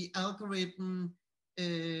the algorithm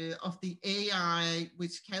of the AI,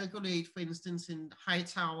 which calculate, for instance, in high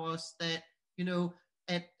towers that, you know,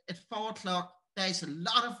 at 4 o'clock, there's a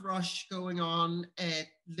lot of rush going on at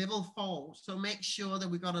level 4. So make sure that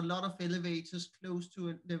we got a lot of elevators close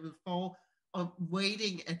to level 4 or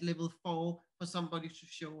waiting at level 4 for somebody to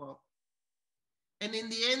show up. And in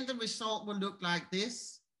the end, the result will look like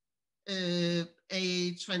this.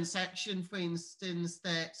 A transaction, for instance,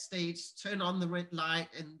 that states turn on the red light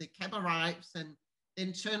and the cab arrives, and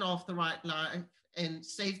then turn off the red light and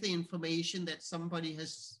save the information that somebody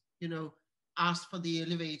has, you know, asked for the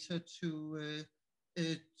elevator to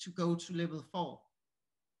go to level 4.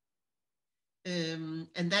 And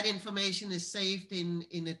that information is saved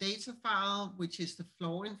in a data file, which is the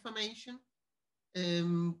floor information.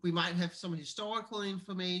 We might have some historical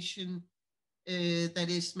information that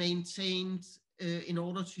is maintained in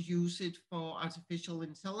order to use it for artificial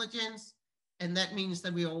intelligence. And that means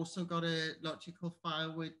that we also got a logical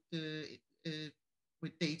file with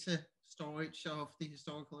data storage of the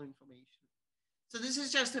historical information. So this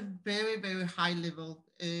is just a very, very high level.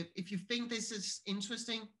 If you think this is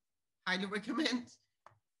interesting, highly recommend.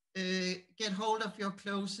 Get hold of your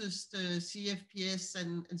closest CFPS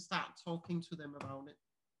and start talking to them about it.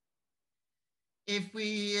 If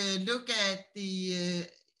we look at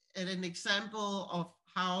an example of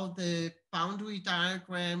how the boundary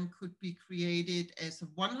diagram could be created as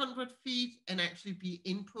 100 feet and actually be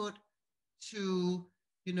input to,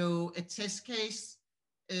 you know, a test case,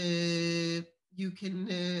 you can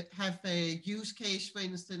have a use case, for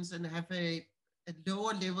instance, and have a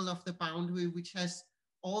lower level of the boundary, which has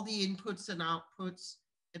all the inputs and outputs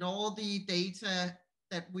and all the data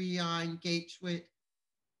that we are engaged with,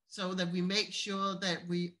 so that we make sure that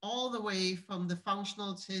we, all the way from the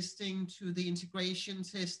functional testing to the integration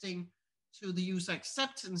testing to the user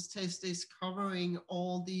acceptance test, is covering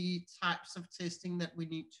all the types of testing that we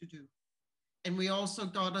need to do. And we also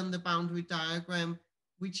got on the boundary diagram,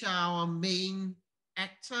 which are our main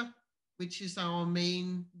actor, which is our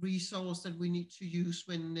main resource that we need to use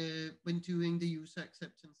when doing the user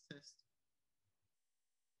acceptance test.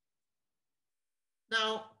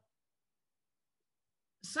 Now,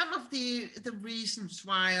 some of the reasons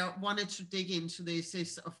why I wanted to dig into this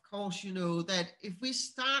is, of course, you know, that if we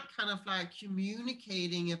start kind of like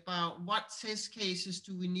communicating about what test cases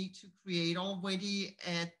do we need to create already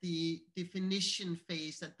at the definition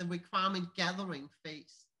phase, at the requirement gathering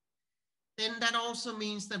phase, then that also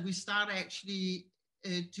means that we start actually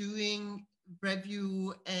doing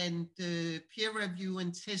review and peer review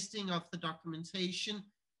and testing of the documentation.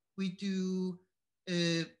 We do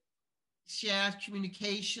shared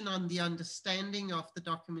communication on the understanding of the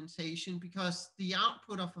documentation, because the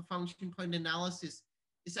output of a function point analysis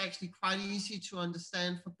is actually quite easy to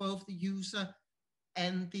understand for both the user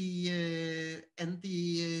and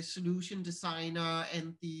the solution designer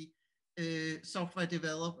and the software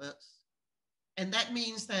developers. And that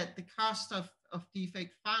means that the cost of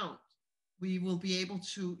defect found, we will be able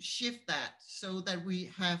to shift that so that we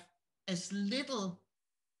have as little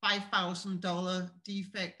 $5,000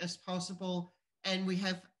 defect as possible, and we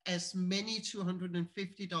have as many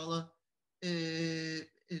 $250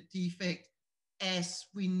 defect as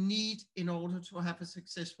we need in order to have a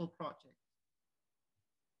successful project.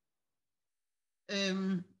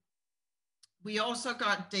 We also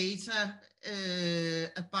got data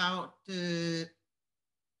about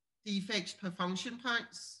defects per function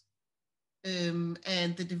points and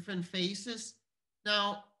the different phases.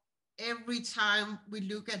 Now, every time we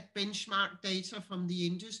look at benchmark data from the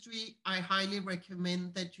industry, I highly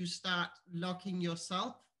recommend that you start logging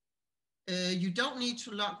yourself. You don't need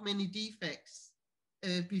to log many defects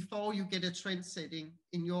before you get a trend setting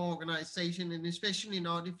in your organization, and especially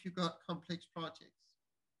not if you got complex projects.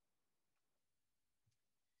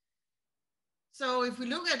 So if we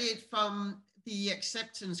look at it from the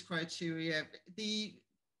acceptance criteria, the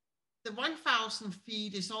 1,000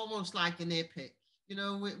 feet is almost like an epic. You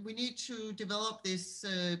know, we need to develop this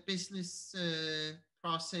business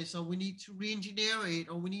process, or we need to re-engineer it,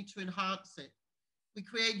 or we need to enhance it. we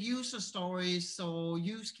create user stories or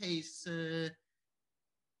use case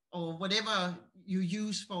or whatever you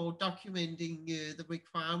use for documenting the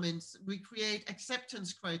requirements. We create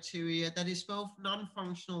acceptance criteria that is both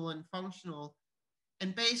non-functional and functional.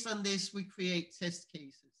 And based on this, we create test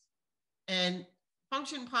cases. And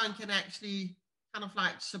Function Point can actually kind of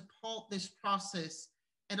like support this process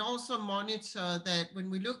and also monitor that when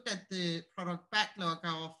we looked at the product backlog,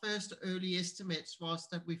 our first early estimates was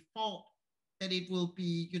that we thought that it will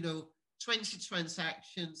be, 20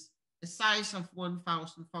 transactions, the size of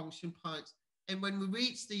 1,000 function points. And when we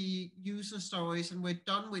reach the user stories and we're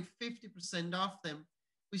done with 50% of them,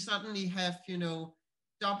 we suddenly have,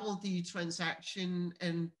 double the transaction,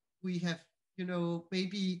 and we have,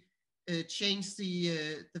 maybe changed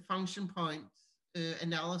the function point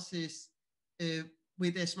analysis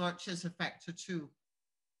with as much as a factor 2.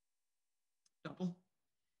 Double.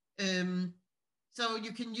 So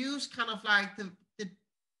you can use kind of like the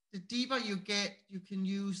deeper you get, you can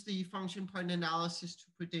use the function point analysis to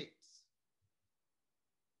predict.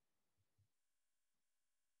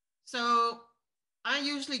 So I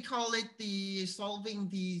usually call it the solving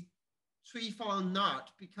the threefold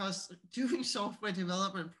knot, because doing software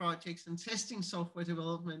development projects and testing software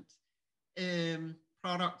development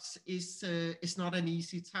products is not an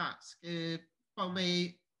easy task. From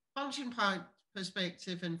a function point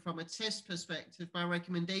perspective and from a test perspective, my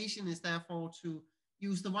recommendation is therefore to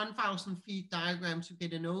use the 1,000 feet diagram to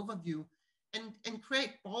get an overview and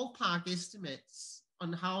create ballpark estimates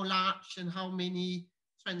on how large and how many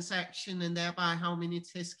transactions and thereby how many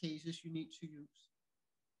test cases you need to use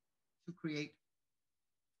to create.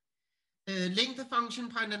 Link the function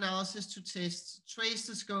point analysis to tests, trace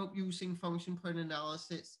the scope using function point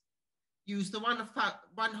analysis, use the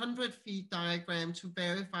 100 feet diagram to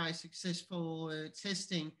verify successful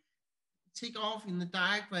testing. Tick off in the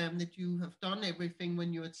diagram that you have done everything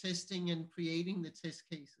when you're testing and creating the test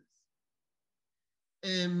cases.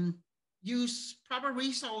 Use proper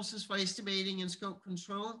resources for estimating and scope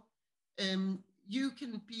control. You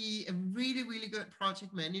can be a really, really good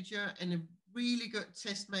project manager and a really good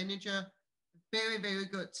test manager, very, very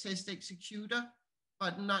good test executor,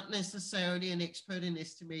 but not necessarily an expert in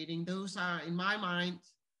estimating. Those are, in my mind,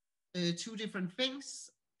 two different things.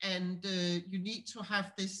 And you need to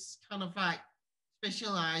have this kind of like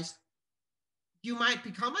specialized, you might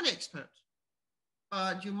become an expert,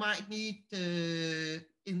 but you might need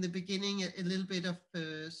in the beginning a little bit of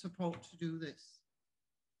support to do this.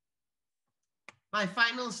 My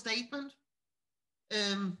final statement,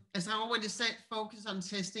 as I already said, focus on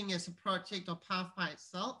testing as a project or path by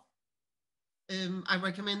itself. I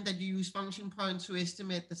recommend that you use function points to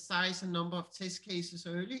estimate the size and number of test cases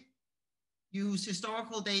early. Use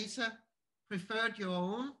historical data, preferred your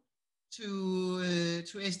own, to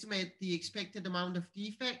estimate the expected amount of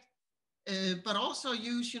defect, but also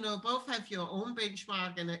use, both have your own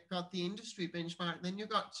benchmark and got the industry benchmark, then you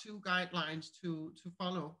got two guidelines to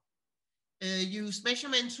follow. Use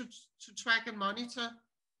measurement to track and monitor.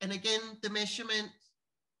 And again, the measurement,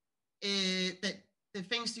 that the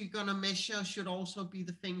things that you're gonna measure should also be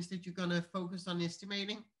the things that you're gonna focus on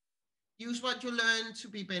estimating. Use what you learn to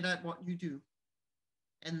be better at what you do.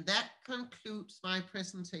 And that concludes my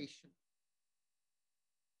presentation.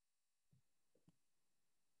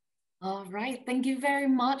 All right, thank you very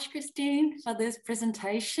much, Christine, for this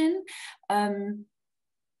presentation.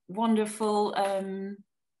 Wonderful,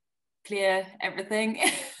 clear everything.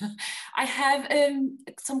 I have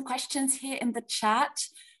some questions here in the chat.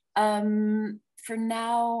 For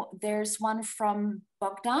now, there's one from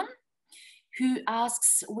Bogdan, who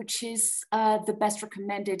asks which is the best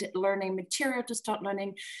recommended learning material to start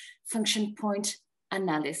learning function point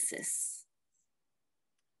analysis.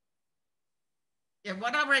 Yeah,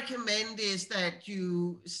 what I recommend is that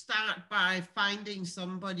you start by finding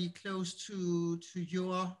somebody close to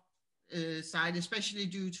your side, especially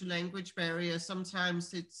due to language barriers.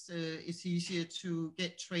 Sometimes it's easier to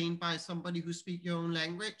get trained by somebody who speaks your own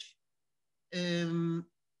language.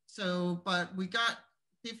 But we got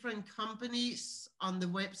different companies on the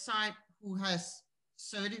website who has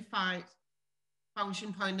certified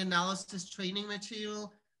function point analysis training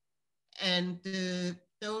material, and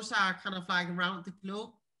those are kind of like around the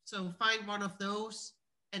globe. So find one of those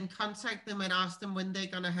and contact them and ask them when they're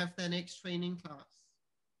gonna have their next training class.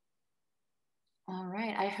 All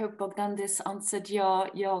right, I hope Bogdan this answered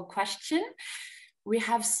your question. We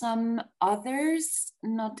have some others,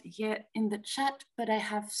 not here in the chat, but I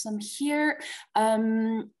have some here.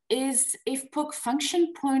 Is IFPUG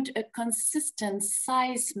function point a consistent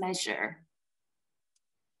size measure?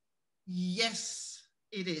 Yes,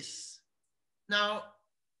 it is. Now,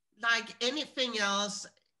 like anything else,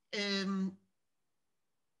 the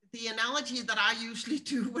analogy that I usually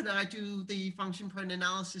do when I do the function point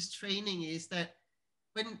analysis training is that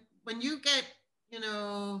when you get, you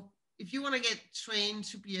know, if you want to get trained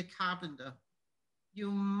to be a carpenter,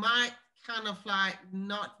 you might kind of like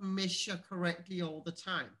not measure correctly all the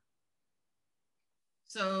time.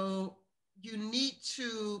 So you need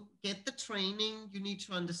to get the training, you need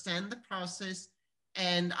to understand the process,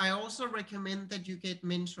 and I also recommend that you get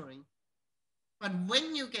mentoring. But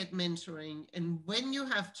when you get mentoring and when you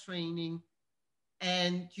have training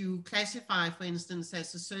and you classify, for instance,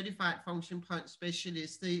 as a certified function point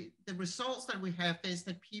specialist, the results that we have is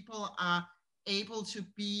that people are able to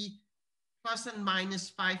be plus and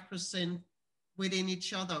minus 5% within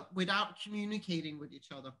each other without communicating with each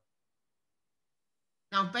other.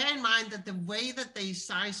 Now, bear in mind that the way that they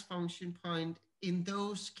size function point in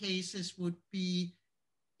those cases would be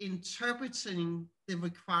interpreting the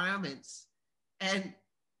requirements. And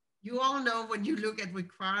you all know when you look at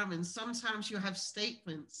requirements, sometimes you have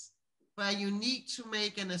statements where you need to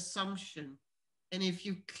make an assumption. And if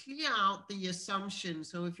you clear out the assumption,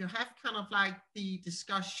 so if you have kind of like the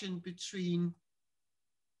discussion between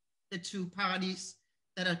the two parties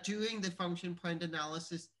that are doing the function point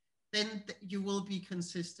analysis, then you will be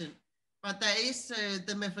consistent. But there is,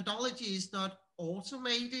 the methodology is not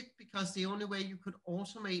automated, because the only way you could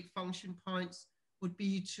automate function points would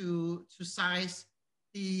be to size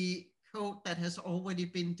the code that has already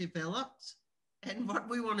been developed. And what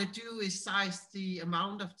we want to do is size the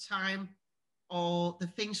amount of time or the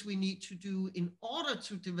things we need to do in order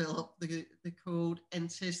to develop the code and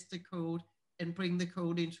test the code and bring the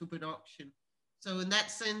code into production. So in that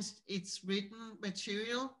sense, it's written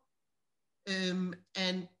material.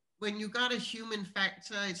 And when you got a human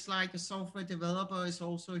factor, it's like a software developer is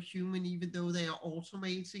also a human, even though they are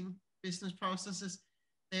automating business processes.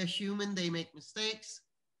 They're human, they make mistakes.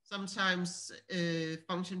 Sometimes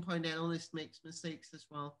function point analyst makes mistakes as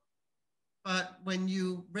well. But when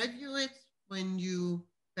you review it, when you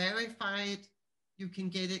verify it, you can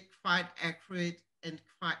get it quite accurate and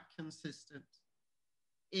quite consistent.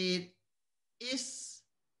 It is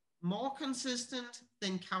more consistent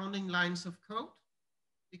than counting lines of code,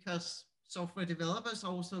 because software developers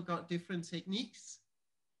also got different techniques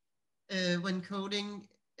when coding.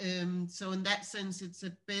 So in that sense, it's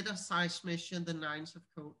a better size measure than lines of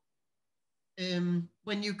code.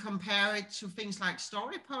 When you compare it to things like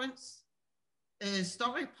story points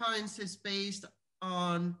is based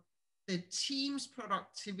on the team's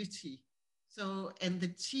productivity, so, and the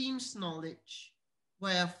team's knowledge,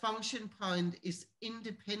 where function point is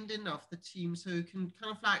independent of the team. So you can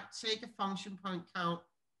kind of like take a function point count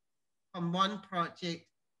from one project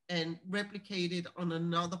and replicate it on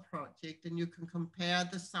another project, and you can compare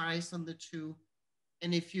the size on the two.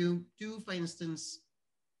 And if you do, for instance,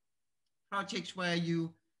 projects where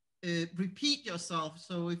you repeat yourself,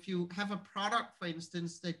 so if you have a product, for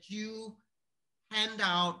instance, that you hand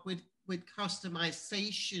out with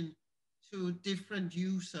customization to different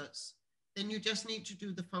users, then you just need to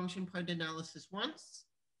do the function point analysis once,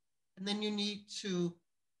 and then you need to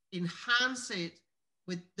enhance it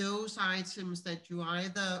with those items that you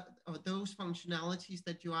either, or those functionalities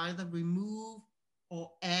that you either remove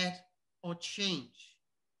or add or change.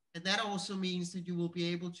 And that also means that you will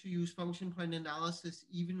be able to use function point analysis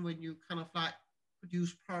even when you kind of like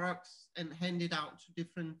produce products and hand it out to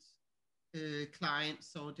different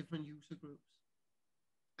clients or different user groups.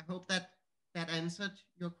 I hope that answered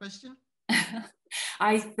your question.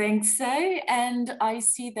 I think so. And I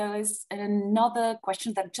see there is another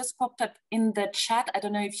question that just popped up in the chat. I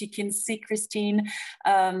don't know if you can see, Christine,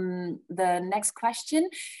 the next question.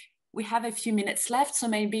 We have a few minutes left, so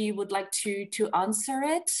maybe you would like to answer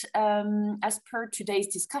it. As per today's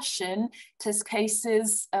discussion, test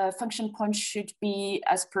cases function point should be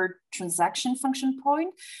as per transaction function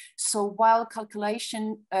point. So while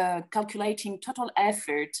calculating total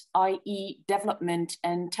effort, i.e. development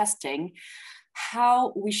and testing,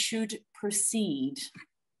 how we should proceed.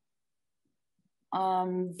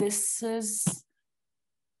 This is,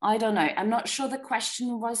 I don't know, I'm not sure the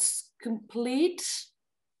question was complete.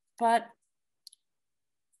 But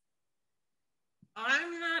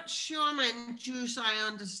I'm not sure, Manjus, I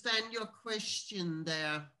understand your question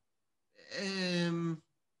there.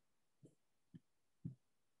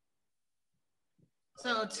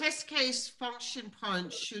 So test case function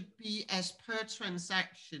point should be as per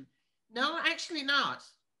transaction. No, actually not.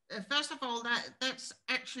 First of all, that's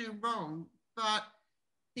actually wrong, but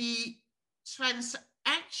the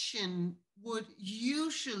transaction would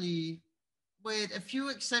usually, with a few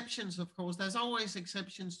exceptions, of course, there's always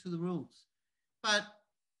exceptions to the rules, but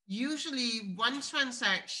usually one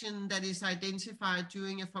transaction that is identified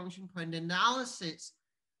during a function point analysis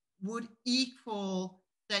would equal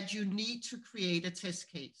that you need to create a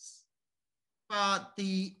test case. But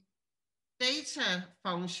the data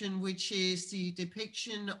function, which is the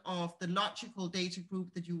depiction of the logical data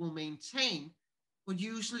group that you will maintain, would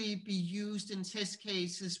usually be used in test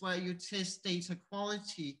cases where you test data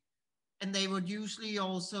quality. And they would usually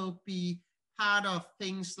also be part of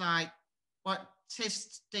things like what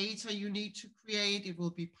test data you need to create. It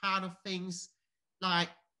will be part of things like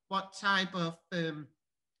what type of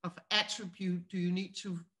attribute do you need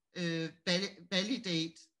to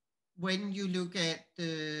validate when you look at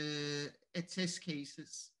test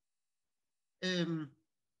cases.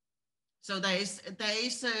 So there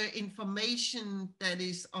is information that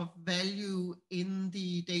is of value in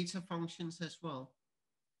the data functions as well.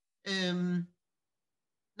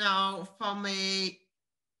 Now, from a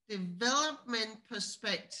development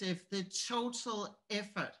perspective, the total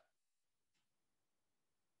effort.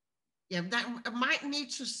 Yeah, that I might need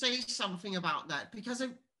to say something about that, because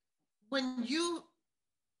when you,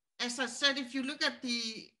 as I said, if you look at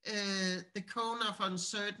the cone of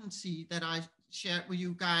uncertainty that I shared with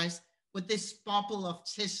you guys with this bubble of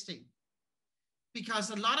testing, because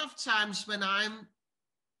a lot of times when I'm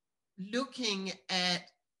looking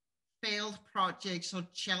at failed projects or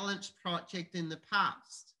challenged projects in the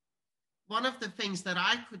past, one of the things that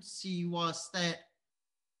I could see was that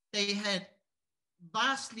they had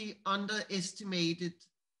vastly underestimated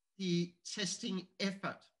the testing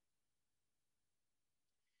effort.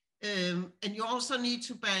 And you also need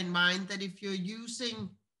to bear in mind that if you're using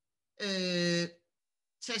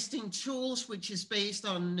testing tools, which is based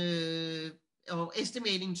on, or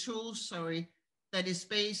estimating tools, sorry, that is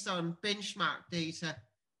based on benchmark data,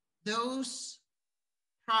 those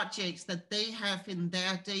projects that they have in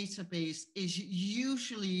their database is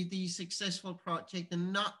usually the successful project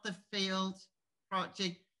and not the failed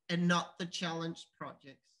project and not the challenged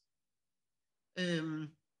projects.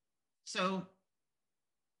 So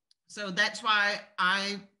that's why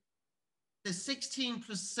the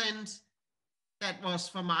 16% that was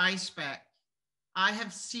from IFPUG, I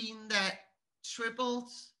have seen that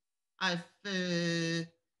tripled. I've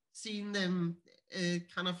seen them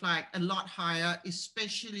kind of like a lot higher,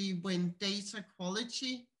 especially when data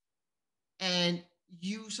quality and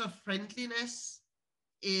user friendliness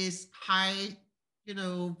is high,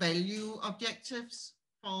 value objectives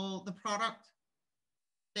for the product.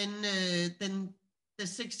 Then the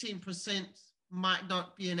 16% might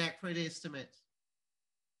not be an accurate estimate.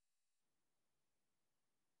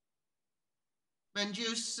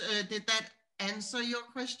 Manjus, did that answer your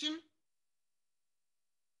question?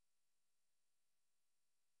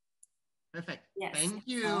 Perfect. Yes. Thank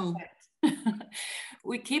you. Perfect.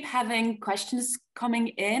 We keep having questions coming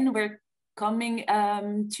in. We're coming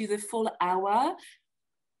to the full hour.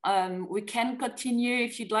 We can continue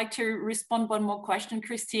if you'd like to respond one more question,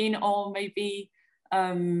 Christine, or maybe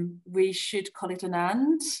we should call it an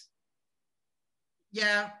end.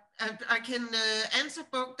 Yeah, I can answer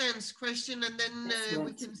Bogdan's question, and then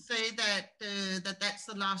we can say that that's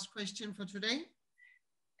the last question for today.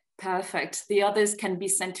 Perfect. The others can be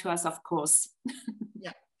sent to us, of course.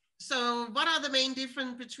 Yeah. So what are the main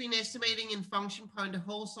difference between estimating in function point a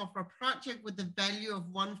whole software project with the value of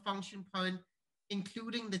one function point,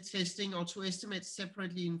 including the testing, or to estimate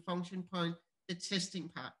separately in function point the testing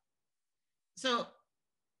part? So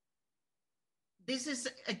this is,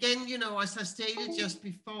 again, as I stated just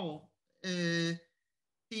before,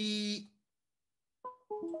 the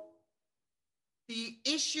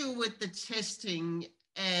issue with the testing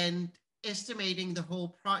and estimating the whole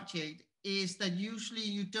project is that usually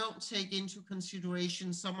you don't take into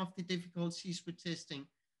consideration some of the difficulties with testing.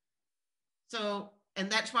 So,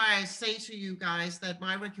 and that's why I say to you guys that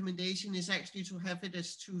my recommendation is actually to have it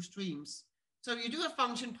as 2 streams. So you do a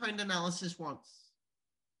function point analysis once.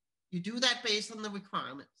 You do that based on the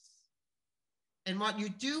requirements. And what you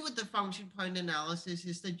do with the function point analysis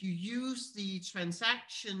is that you use the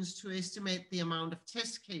transactions to estimate the amount of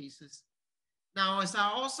test cases. Now, as I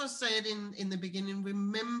also said in the beginning,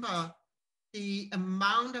 remember the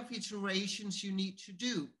amount of iterations you need to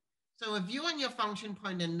do. So if you on your function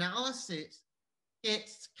point analysis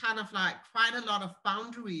gets kind of like quite a lot of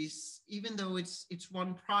boundaries, even though it's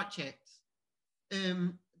one project,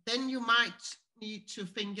 then you might need to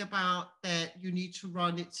think about that you need to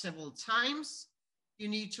run it several times. You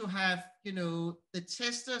need to have, the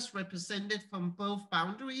testers represented from both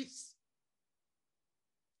boundaries.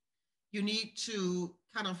 You need to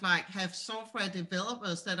kind of like have software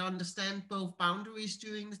developers that understand both boundaries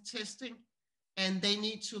during the testing. and they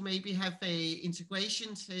need to maybe have a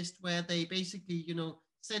integration test where they basically, you know,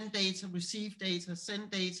 send data, receive data, send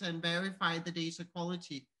data, and verify the data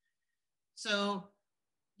quality. So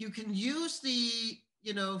you can use the,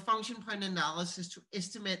 you know, function point analysis to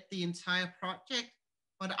estimate the entire project,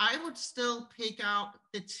 but I would still pick out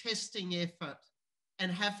the testing effort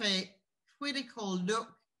and have a critical look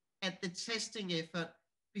at the testing effort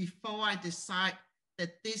before I decide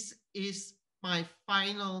that this is my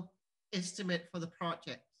final estimate for the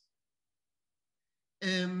project.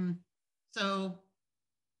 So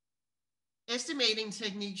estimating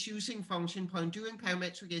techniques using function point, doing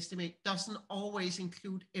parametric estimate doesn't always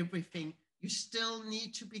include everything. You still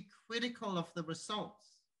need to be critical of the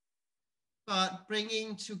results. But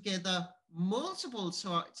bringing together multiple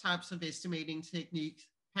types of estimating techniques,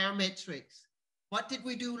 parametrics, what did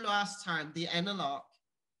we do last time, the analog,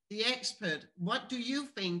 the expert, what do you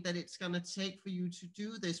think that it's going to take for you to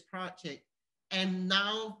do this project? And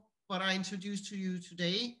now what I introduced to you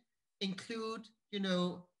today include, you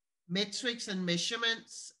know, metrics and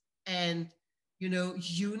measurements and, you know,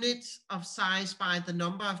 units of size by the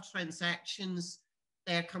number of transactions,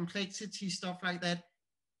 their complexity, stuff like that,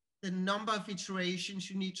 the number of iterations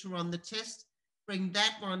you need to run the test, bring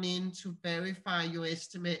that one in to verify your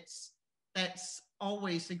estimates. That's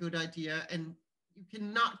always a good idea. And you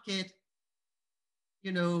cannot get,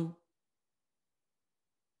 you know,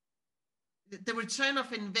 the return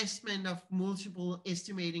of investment of multiple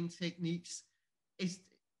estimating techniques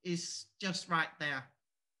is just right there.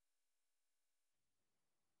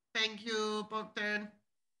 Thank you, Bogdan.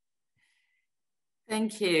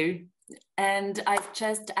 Thank you. And I've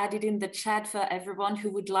just added in the chat for everyone who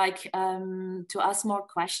would like to ask more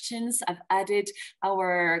questions. I've added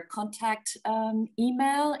our contact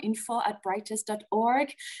email,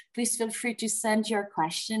 info@brightest.org. Please feel free to send your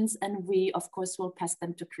questions, and we, of course, will pass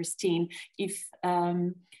them to Christine if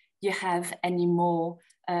you have any more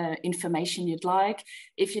information you'd like.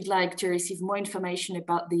 If you'd like to receive more information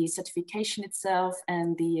about the certification itself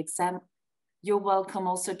and the exam, you're welcome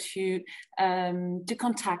also to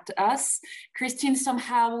contact us. Christine,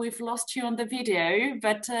 somehow we've lost you on the video,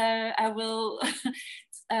 but I will.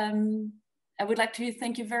 I would like to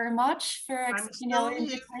thank you very much for accepting our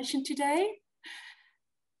invitation today.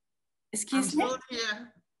 Excuse me? I'm still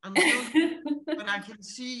here. I'm still here, but I can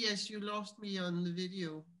see, yes, you lost me on the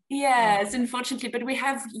video. Yes, unfortunately, but we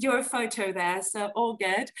have your photo there, so all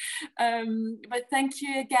good. But thank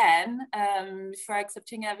you again for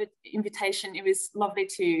accepting our invitation. It was lovely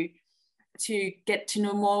to get to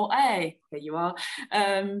know more. Hey, there you are,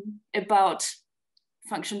 about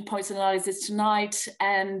function points analysis tonight.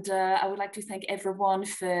 And I would like to thank everyone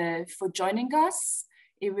for joining us.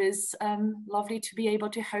 It was lovely to be able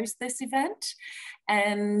to host this event,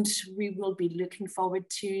 and we will be looking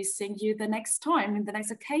forward to seeing you the next time, in the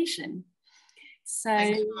next occasion. So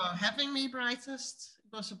thank you for having me, Brightest.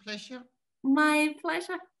 It was a pleasure. My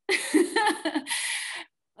pleasure.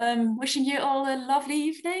 Wishing you all a lovely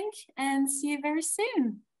evening and see you very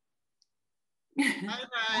soon.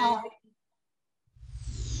 Bye-bye.